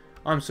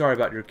 I'm sorry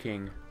about your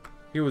king.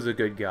 He was a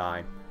good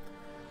guy.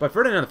 But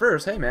Ferdinand I,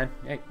 hey, man.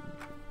 Hey,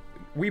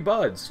 we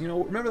buds. You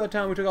know, remember that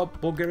time we took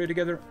out Bulgaria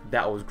together?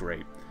 That was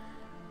great.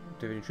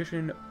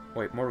 Nutrition.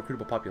 Wait, more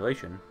recruitable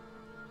population.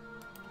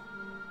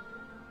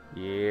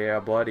 Yeah,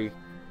 buddy.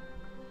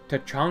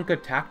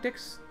 Tachanka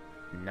tactics?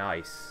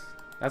 Nice.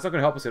 That's not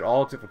going to help us at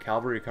all except for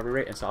cavalry recovery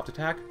rate and soft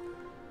attack.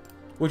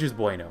 Which is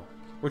bueno.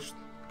 Which...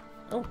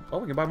 Oh,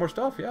 we can buy more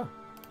stuff, yeah.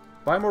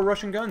 Buy more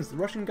Russian guns. The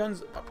Russian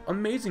guns,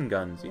 amazing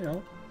guns, you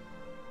know.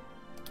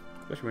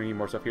 Especially when we need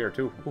more stuff here,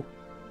 too. Ooh.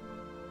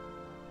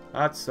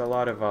 That's a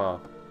lot of,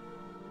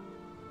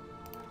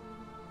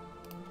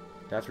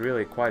 That's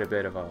really quite a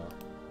bit of,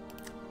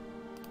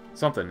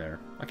 something there.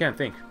 I can't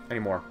think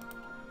anymore.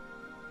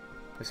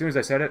 As soon as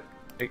I said it,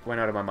 it went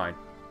out of my mind.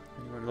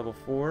 Anyone level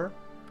 4?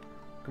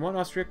 Come on,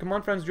 Austria. Come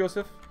on, Franz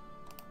Joseph.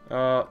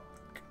 Russia.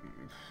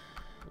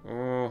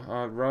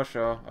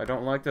 I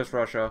don't like this,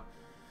 Russia.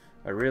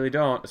 I really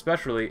don't.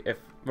 Especially if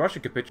Russia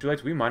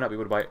capitulates, we might not be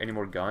able to buy any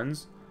more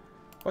guns.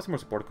 Buy some more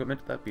support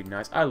equipment. That'd be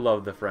nice. I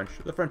love the French.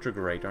 The French are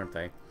great, aren't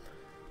they?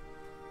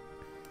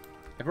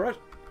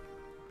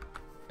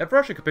 If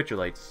Russia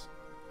capitulates,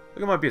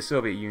 look, it might be a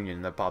Soviet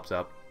Union that pops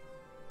up.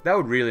 That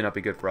would really not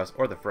be good for us,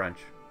 or the French.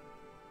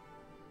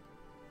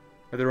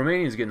 If the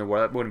Romanians get in the war,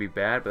 that wouldn't be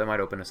bad, but that might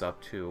open us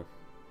up too.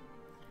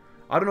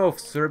 I don't know if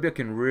Serbia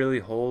can really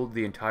hold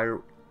the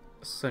entire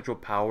Central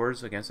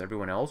Powers against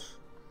everyone else.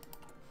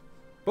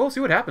 But we'll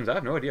see what happens. I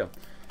have no idea.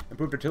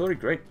 Improved artillery,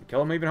 great. Kill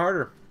them even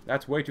harder.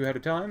 That's way too ahead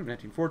of time.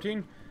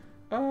 1914.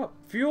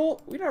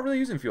 Fuel, we're not really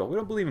using fuel. We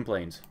don't believe in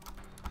planes.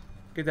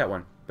 Get that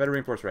one. Better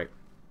reinforce rate.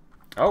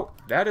 Oh,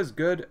 that is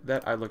good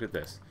that I looked at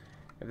this.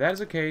 If that is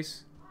the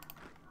case...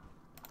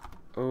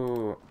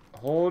 Oh,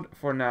 hold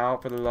for now,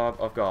 for the love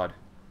of God.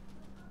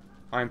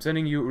 I'm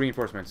sending you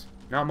reinforcements.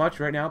 Not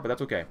much right now, but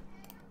that's okay.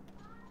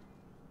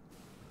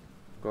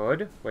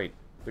 Good. Wait,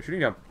 they're shooting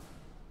down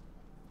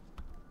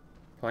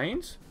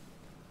planes?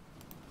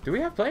 Do we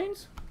have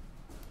planes?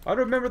 I don't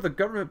remember the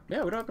government...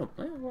 Yeah, we don't have no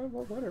planes.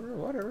 Whatever.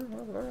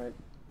 Alright.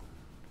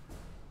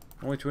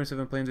 Only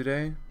 27 planes a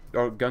day?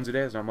 Or guns a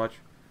day, that's not much.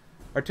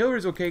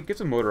 Artillery's okay, get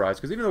some motorized,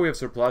 because even though we have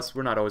surplus,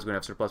 we're not always going to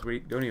have surplus. We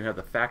don't even have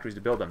the factories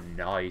to build them.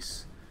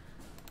 Nice.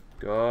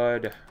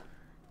 Good.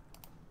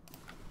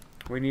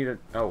 We need a...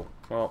 Oh,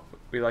 well,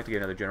 we'd like to get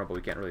another general, but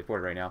we can't really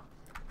afford it right now.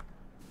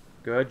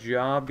 Good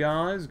job,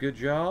 guys. Good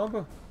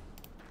job.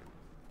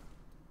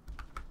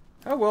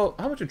 How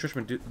much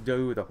entrenchment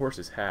do the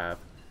horses have?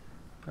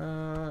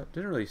 Doesn't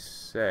really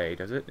say,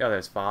 does it? Oh,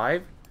 there's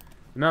 5.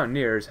 The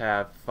Mountaineers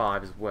have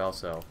 5 as well,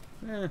 so...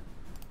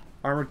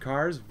 Armored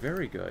cars,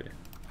 very good.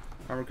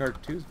 Armored car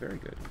 2 is very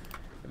good.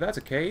 If that's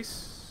the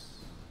case...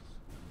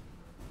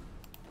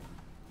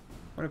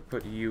 I'm going to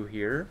put you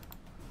here.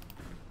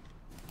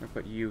 I'm going to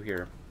put you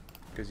here.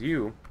 Because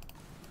you...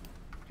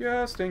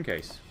 Just in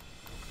case.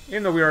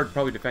 Even though we are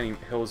probably defending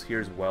hills here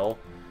as well.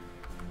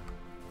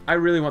 I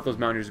really want those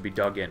Mountaineers to be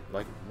dug in.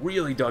 Like,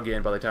 really dug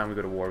in by the time we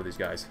go to war with these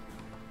guys.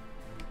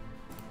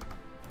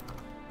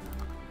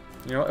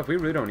 You know, if we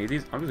really don't need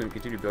these, I'm just going to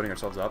continue building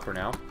ourselves up for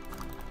now.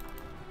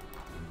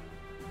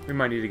 We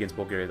might need it against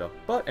Bulgaria, though.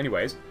 But,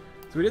 anyways,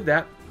 so we did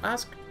that.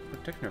 Ask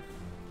protection of...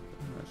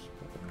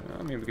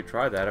 I mean, we could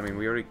try that. I mean,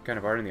 we already kind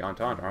of are in the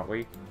Entente, aren't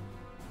we?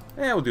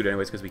 We'll do it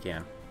anyways, because we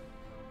can.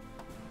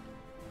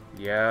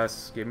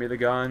 Yes, give me the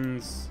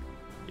guns.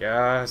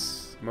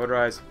 Yes,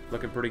 motorized,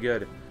 looking pretty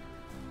good.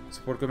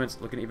 Support equipment's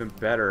looking even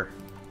better.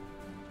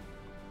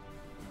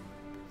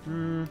 We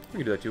can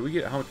do that too. We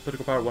get how much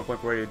political power?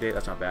 1.48 a day.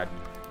 That's not bad.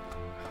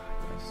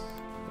 Nice.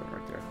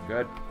 Right there.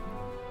 Good.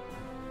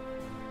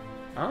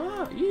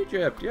 Ah,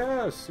 Egypt.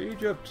 Yes,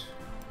 Egypt.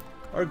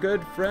 Our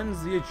good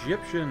friends, the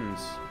Egyptians,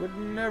 would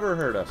never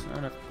hurt us. Not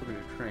enough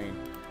to train.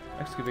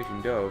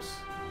 Excavation dose.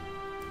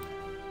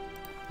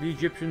 The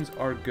Egyptians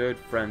are good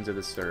friends of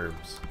the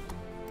Serbs.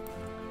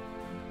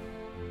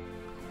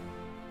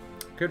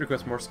 Could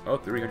request more. Oh,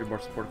 300 more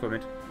support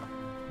equipment.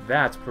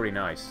 That's pretty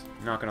nice.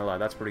 Not gonna lie,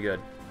 that's pretty good.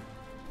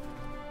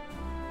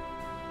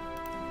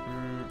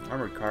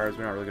 Armored cars.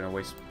 We're not really gonna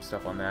waste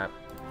stuff on that.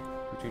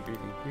 We change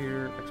anything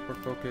here? Export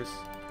focus.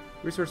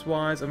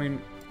 Resource-wise, I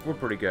mean, we're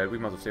pretty good. We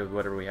might as well stay with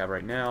whatever we have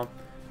right now.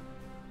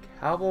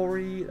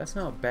 Cavalry. That's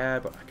not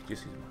bad, but I could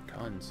just use more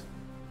guns.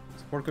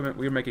 Support equipment.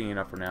 We're making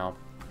enough for now.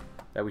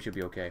 That we should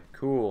be okay.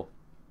 Cool.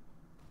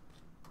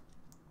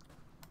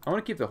 I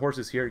want to keep the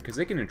horses here because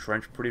they can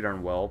entrench pretty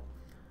darn well.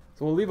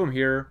 So we'll leave them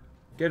here.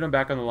 Get them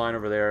back on the line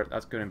over there.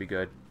 That's going to be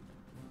good.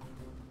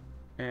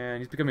 And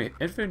he's becoming an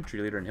infantry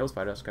leader in Hills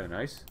Fight. That's kind of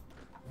nice.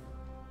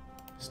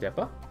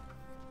 Stepa.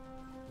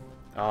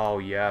 Oh,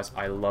 yes.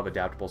 I love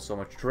adaptable so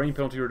much. Terrain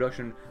penalty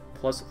reduction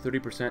plus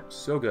 30%.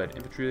 So good.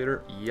 Infantry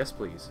leader. Yes,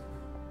 please.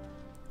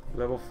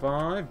 Level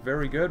 5.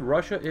 Very good.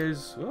 Russia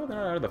is... Well, they're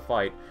not out of the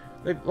fight.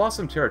 They've lost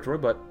some territory,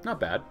 but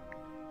not bad.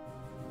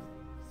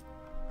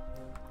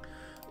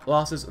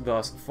 Losses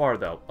thus far,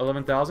 though.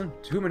 11,000.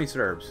 Too many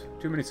Serbs.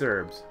 Too many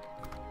Serbs.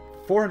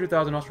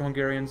 400,000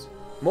 Austro-Hungarians.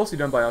 Mostly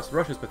done by us.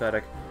 Russia's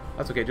pathetic.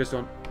 That's okay. Just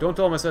don't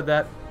tell them I said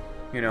that.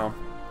 You know.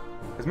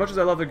 As much as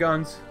I love their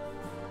guns,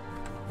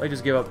 they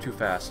just give up too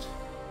fast.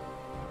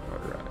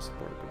 Motorized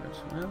support equipment.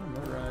 Well,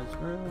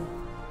 motorized. Well.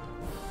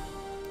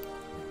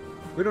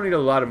 We don't need a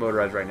lot of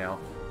motorized right now.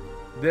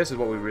 This is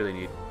what we really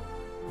need.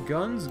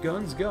 Guns,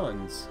 guns,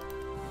 guns.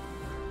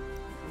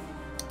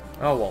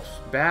 Oh, well.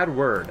 Bad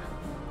word.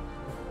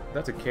 If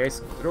that's the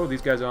case, throw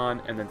these guys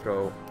on, and then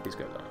throw these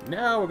guys on.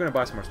 Now we're going to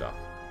buy some more stuff.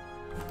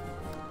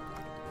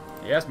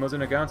 Yes,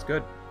 Mosin accounts,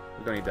 good.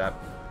 We're going to need that.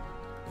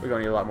 We're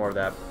going to need a lot more of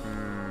that.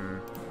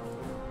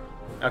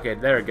 Okay,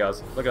 there it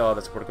goes. Look at all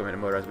the support equipment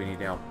and motorized we need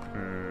now.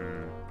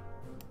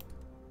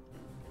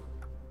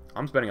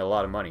 I'm spending a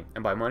lot of money.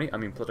 And by money, I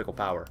mean political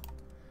power.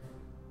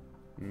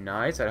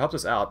 Nice. That helps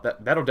us out.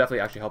 That'll definitely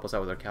actually help us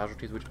out with our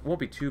casualties, which won't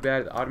be too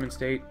bad. The Ottoman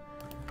state.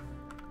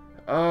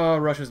 Oh,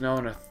 Russia's now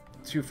in a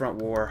two-front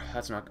war.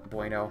 That's not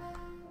bueno.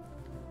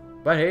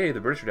 But hey, the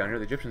British are down here,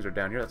 the Egyptians are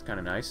down here, that's kind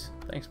of nice.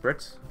 Thanks,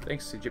 Brits.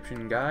 Thanks,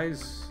 Egyptian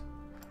guys.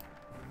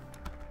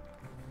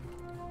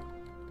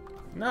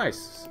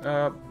 Nice.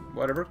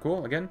 Whatever,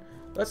 cool. Again,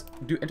 let's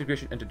do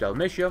integration into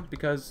Dalmatia,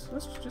 because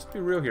let's just be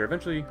real here.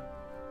 Eventually,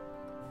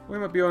 we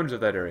might be owners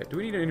of that area. Do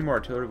we need any more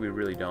artillery? We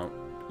really don't.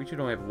 We should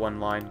only have one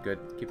line. Good.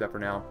 Keep that for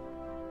now.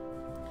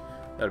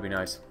 That would be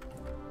nice.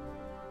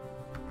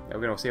 Yeah,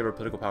 we're going to save our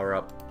political power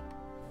up.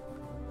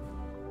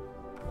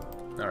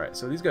 Alright,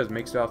 so these guys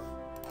make stuff.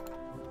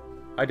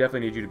 I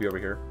definitely need you to be over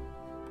here.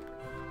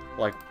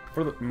 Like,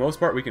 for the most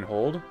part, we can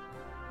hold.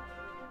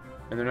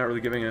 And they're not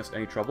really giving us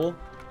any trouble.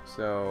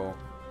 So,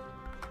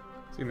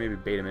 let's see, maybe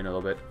bait him in a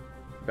little bit.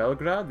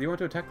 Belgrade, do you want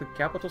to attack the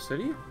capital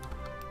city?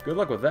 Good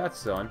luck with that,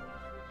 son.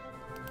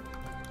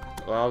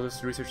 Allows us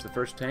to research the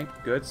first tank.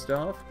 Good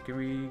stuff. Can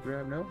we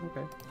grab? No?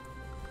 Okay.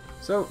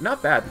 So,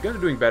 not bad. The guns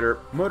are doing better.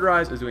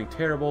 Motorized is doing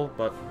terrible,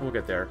 but we'll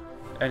get there.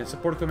 And its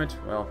support equipment,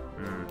 well,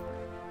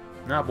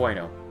 not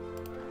bueno.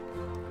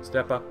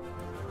 Stepa,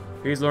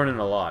 he's learning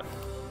a lot.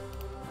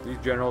 These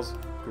generals,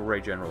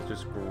 great generals.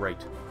 Just great.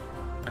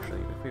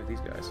 Actually, if we have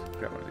these guys,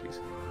 grab one of these.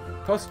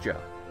 Kostya.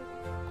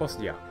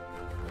 Kostya.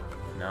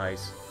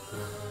 Nice.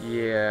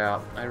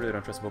 Yeah, I really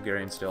don't trust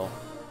Bulgarians still.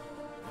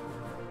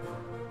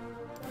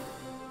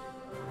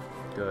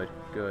 Good,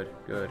 good,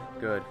 good,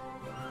 good.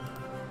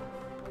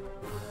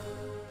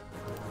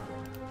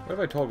 What if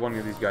I told one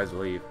of these guys to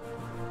leave?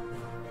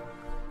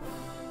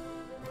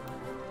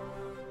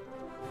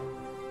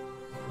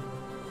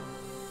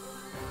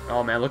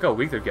 Oh man, look how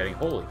weak they're getting.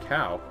 Holy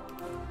cow.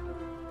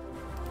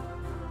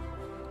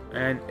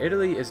 And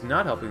Italy is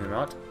not helping them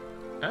out.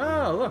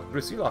 Oh, look,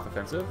 Brusilov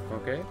offensive.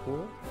 Okay,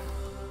 cool.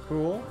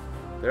 Cool.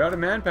 They're out of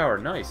manpower.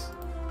 Nice.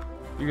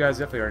 You guys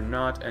definitely are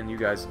not, and you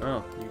guys,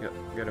 oh, you got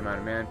a good amount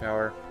of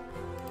manpower.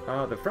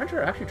 The French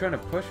are actually trying to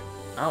push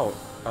out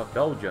of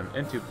Belgium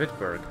into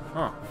Bitburg.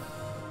 Huh.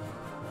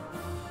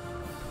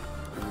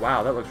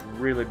 Wow, that looks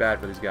really bad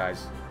for these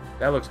guys.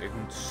 That looks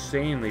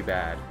insanely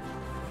bad.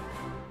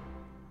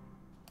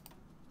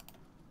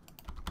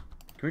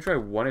 Can we try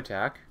one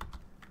attack?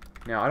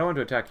 Now, I don't want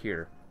to attack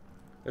here.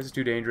 This is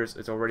too dangerous.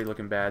 It's already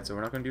looking bad, so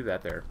we're not going to do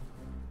that there.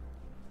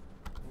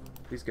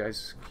 These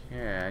guys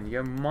can.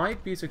 You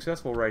might be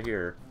successful right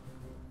here.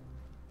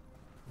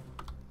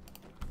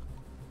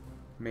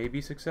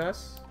 Maybe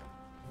success?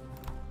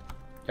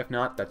 If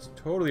not, that's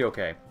totally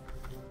okay.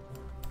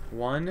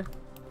 One.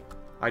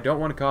 I don't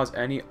want to cause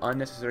any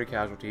unnecessary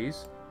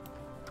casualties.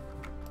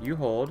 You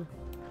hold.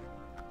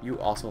 You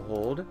also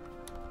hold.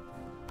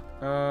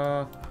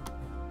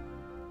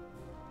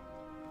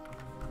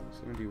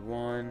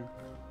 71.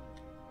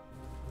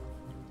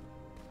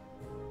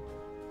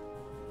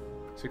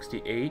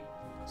 68.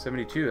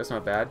 72, that's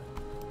not bad.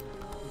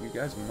 You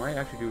guys might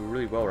actually do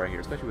really well right here,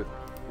 especially with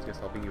these guys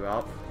helping you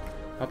out.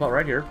 How about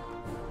right here?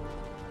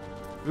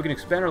 If we can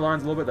expand our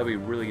lines a little bit, that'd be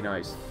really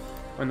nice.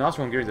 When the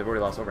Austro-Hungarians have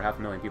already lost over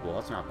 500,000 people.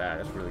 That's not bad.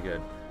 That's really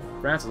good.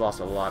 France has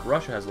lost a lot.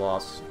 Russia has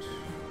lost...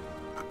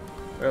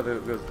 Well,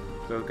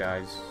 those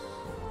guys.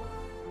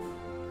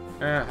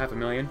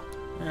 500,000.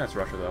 That's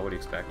Russia, though. What do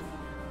you expect?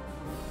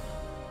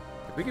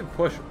 If we can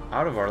push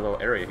out of our little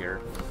area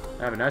here,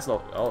 and have a nice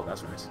little... Oh,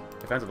 that's nice.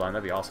 Defensive line.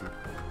 That'd be awesome.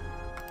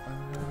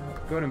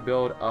 Go ahead and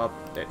build up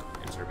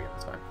in Serbia.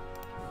 That's fine.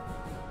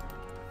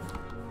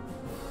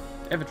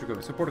 Infantry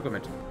equipment, support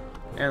equipment.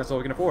 And that's all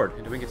we can afford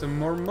until we can get some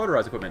more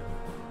motorized equipment.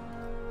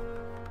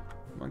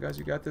 Come on, guys,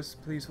 you got this.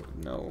 Please.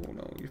 No,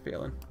 no, you're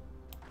failing.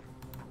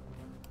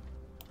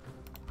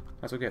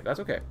 That's okay. That's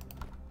okay.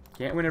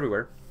 Can't win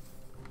everywhere.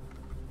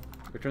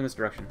 Return this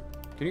direction.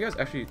 Can you guys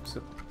actually...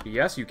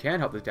 Yes, you can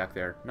help the attack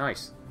there.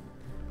 Nice.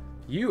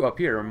 You up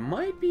here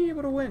might be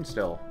able to win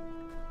still.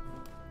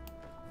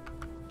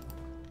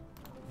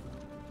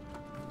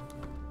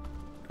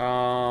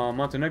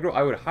 Montenegro,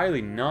 I would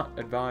highly not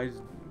advise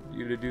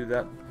you to do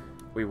that.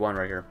 We won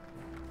right here.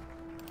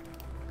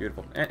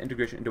 Beautiful. And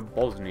integration into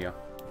Bosnia.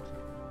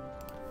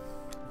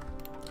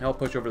 Help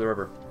push over the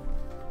river.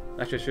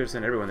 Actually, I should have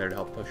sent everyone there to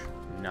help push.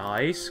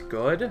 Nice.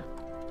 Good.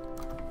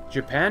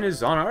 Japan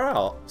is on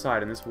our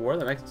side in this war.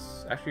 That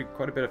makes actually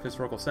quite a bit of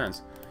historical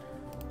sense.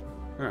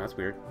 Oh, that's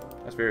weird.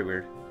 That's very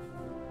weird.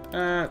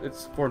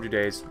 It's 400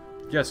 days.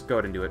 Just go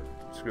ahead and do it.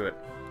 Screw it.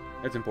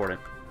 It's important.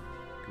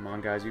 Come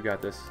on, guys. You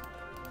got this.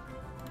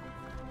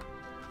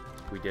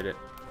 We did it.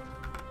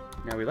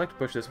 Now, we'd like to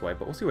push this way,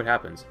 but we'll see what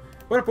happens.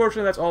 But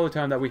unfortunately, that's all the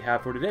time that we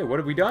have for today. What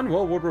have we done?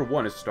 Well, World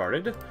War I has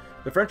started.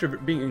 The French are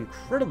being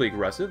incredibly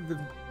aggressive. The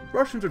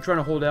Russians are trying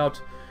to hold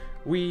out.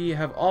 We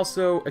have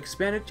also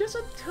expanded just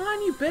a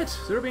tiny bit.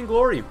 Serbian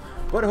glory.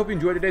 But I hope you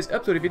enjoyed today's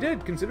episode. If you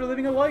did, consider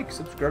leaving a like.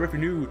 Subscribe if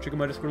you're new. Check out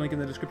my Discord link in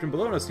the description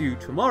below. And I'll see you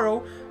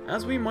tomorrow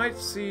as we might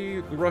see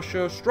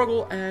Russia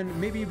struggle and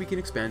maybe we can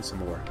expand some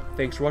more.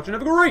 Thanks for watching.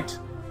 Have a great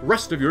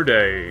rest of your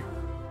day.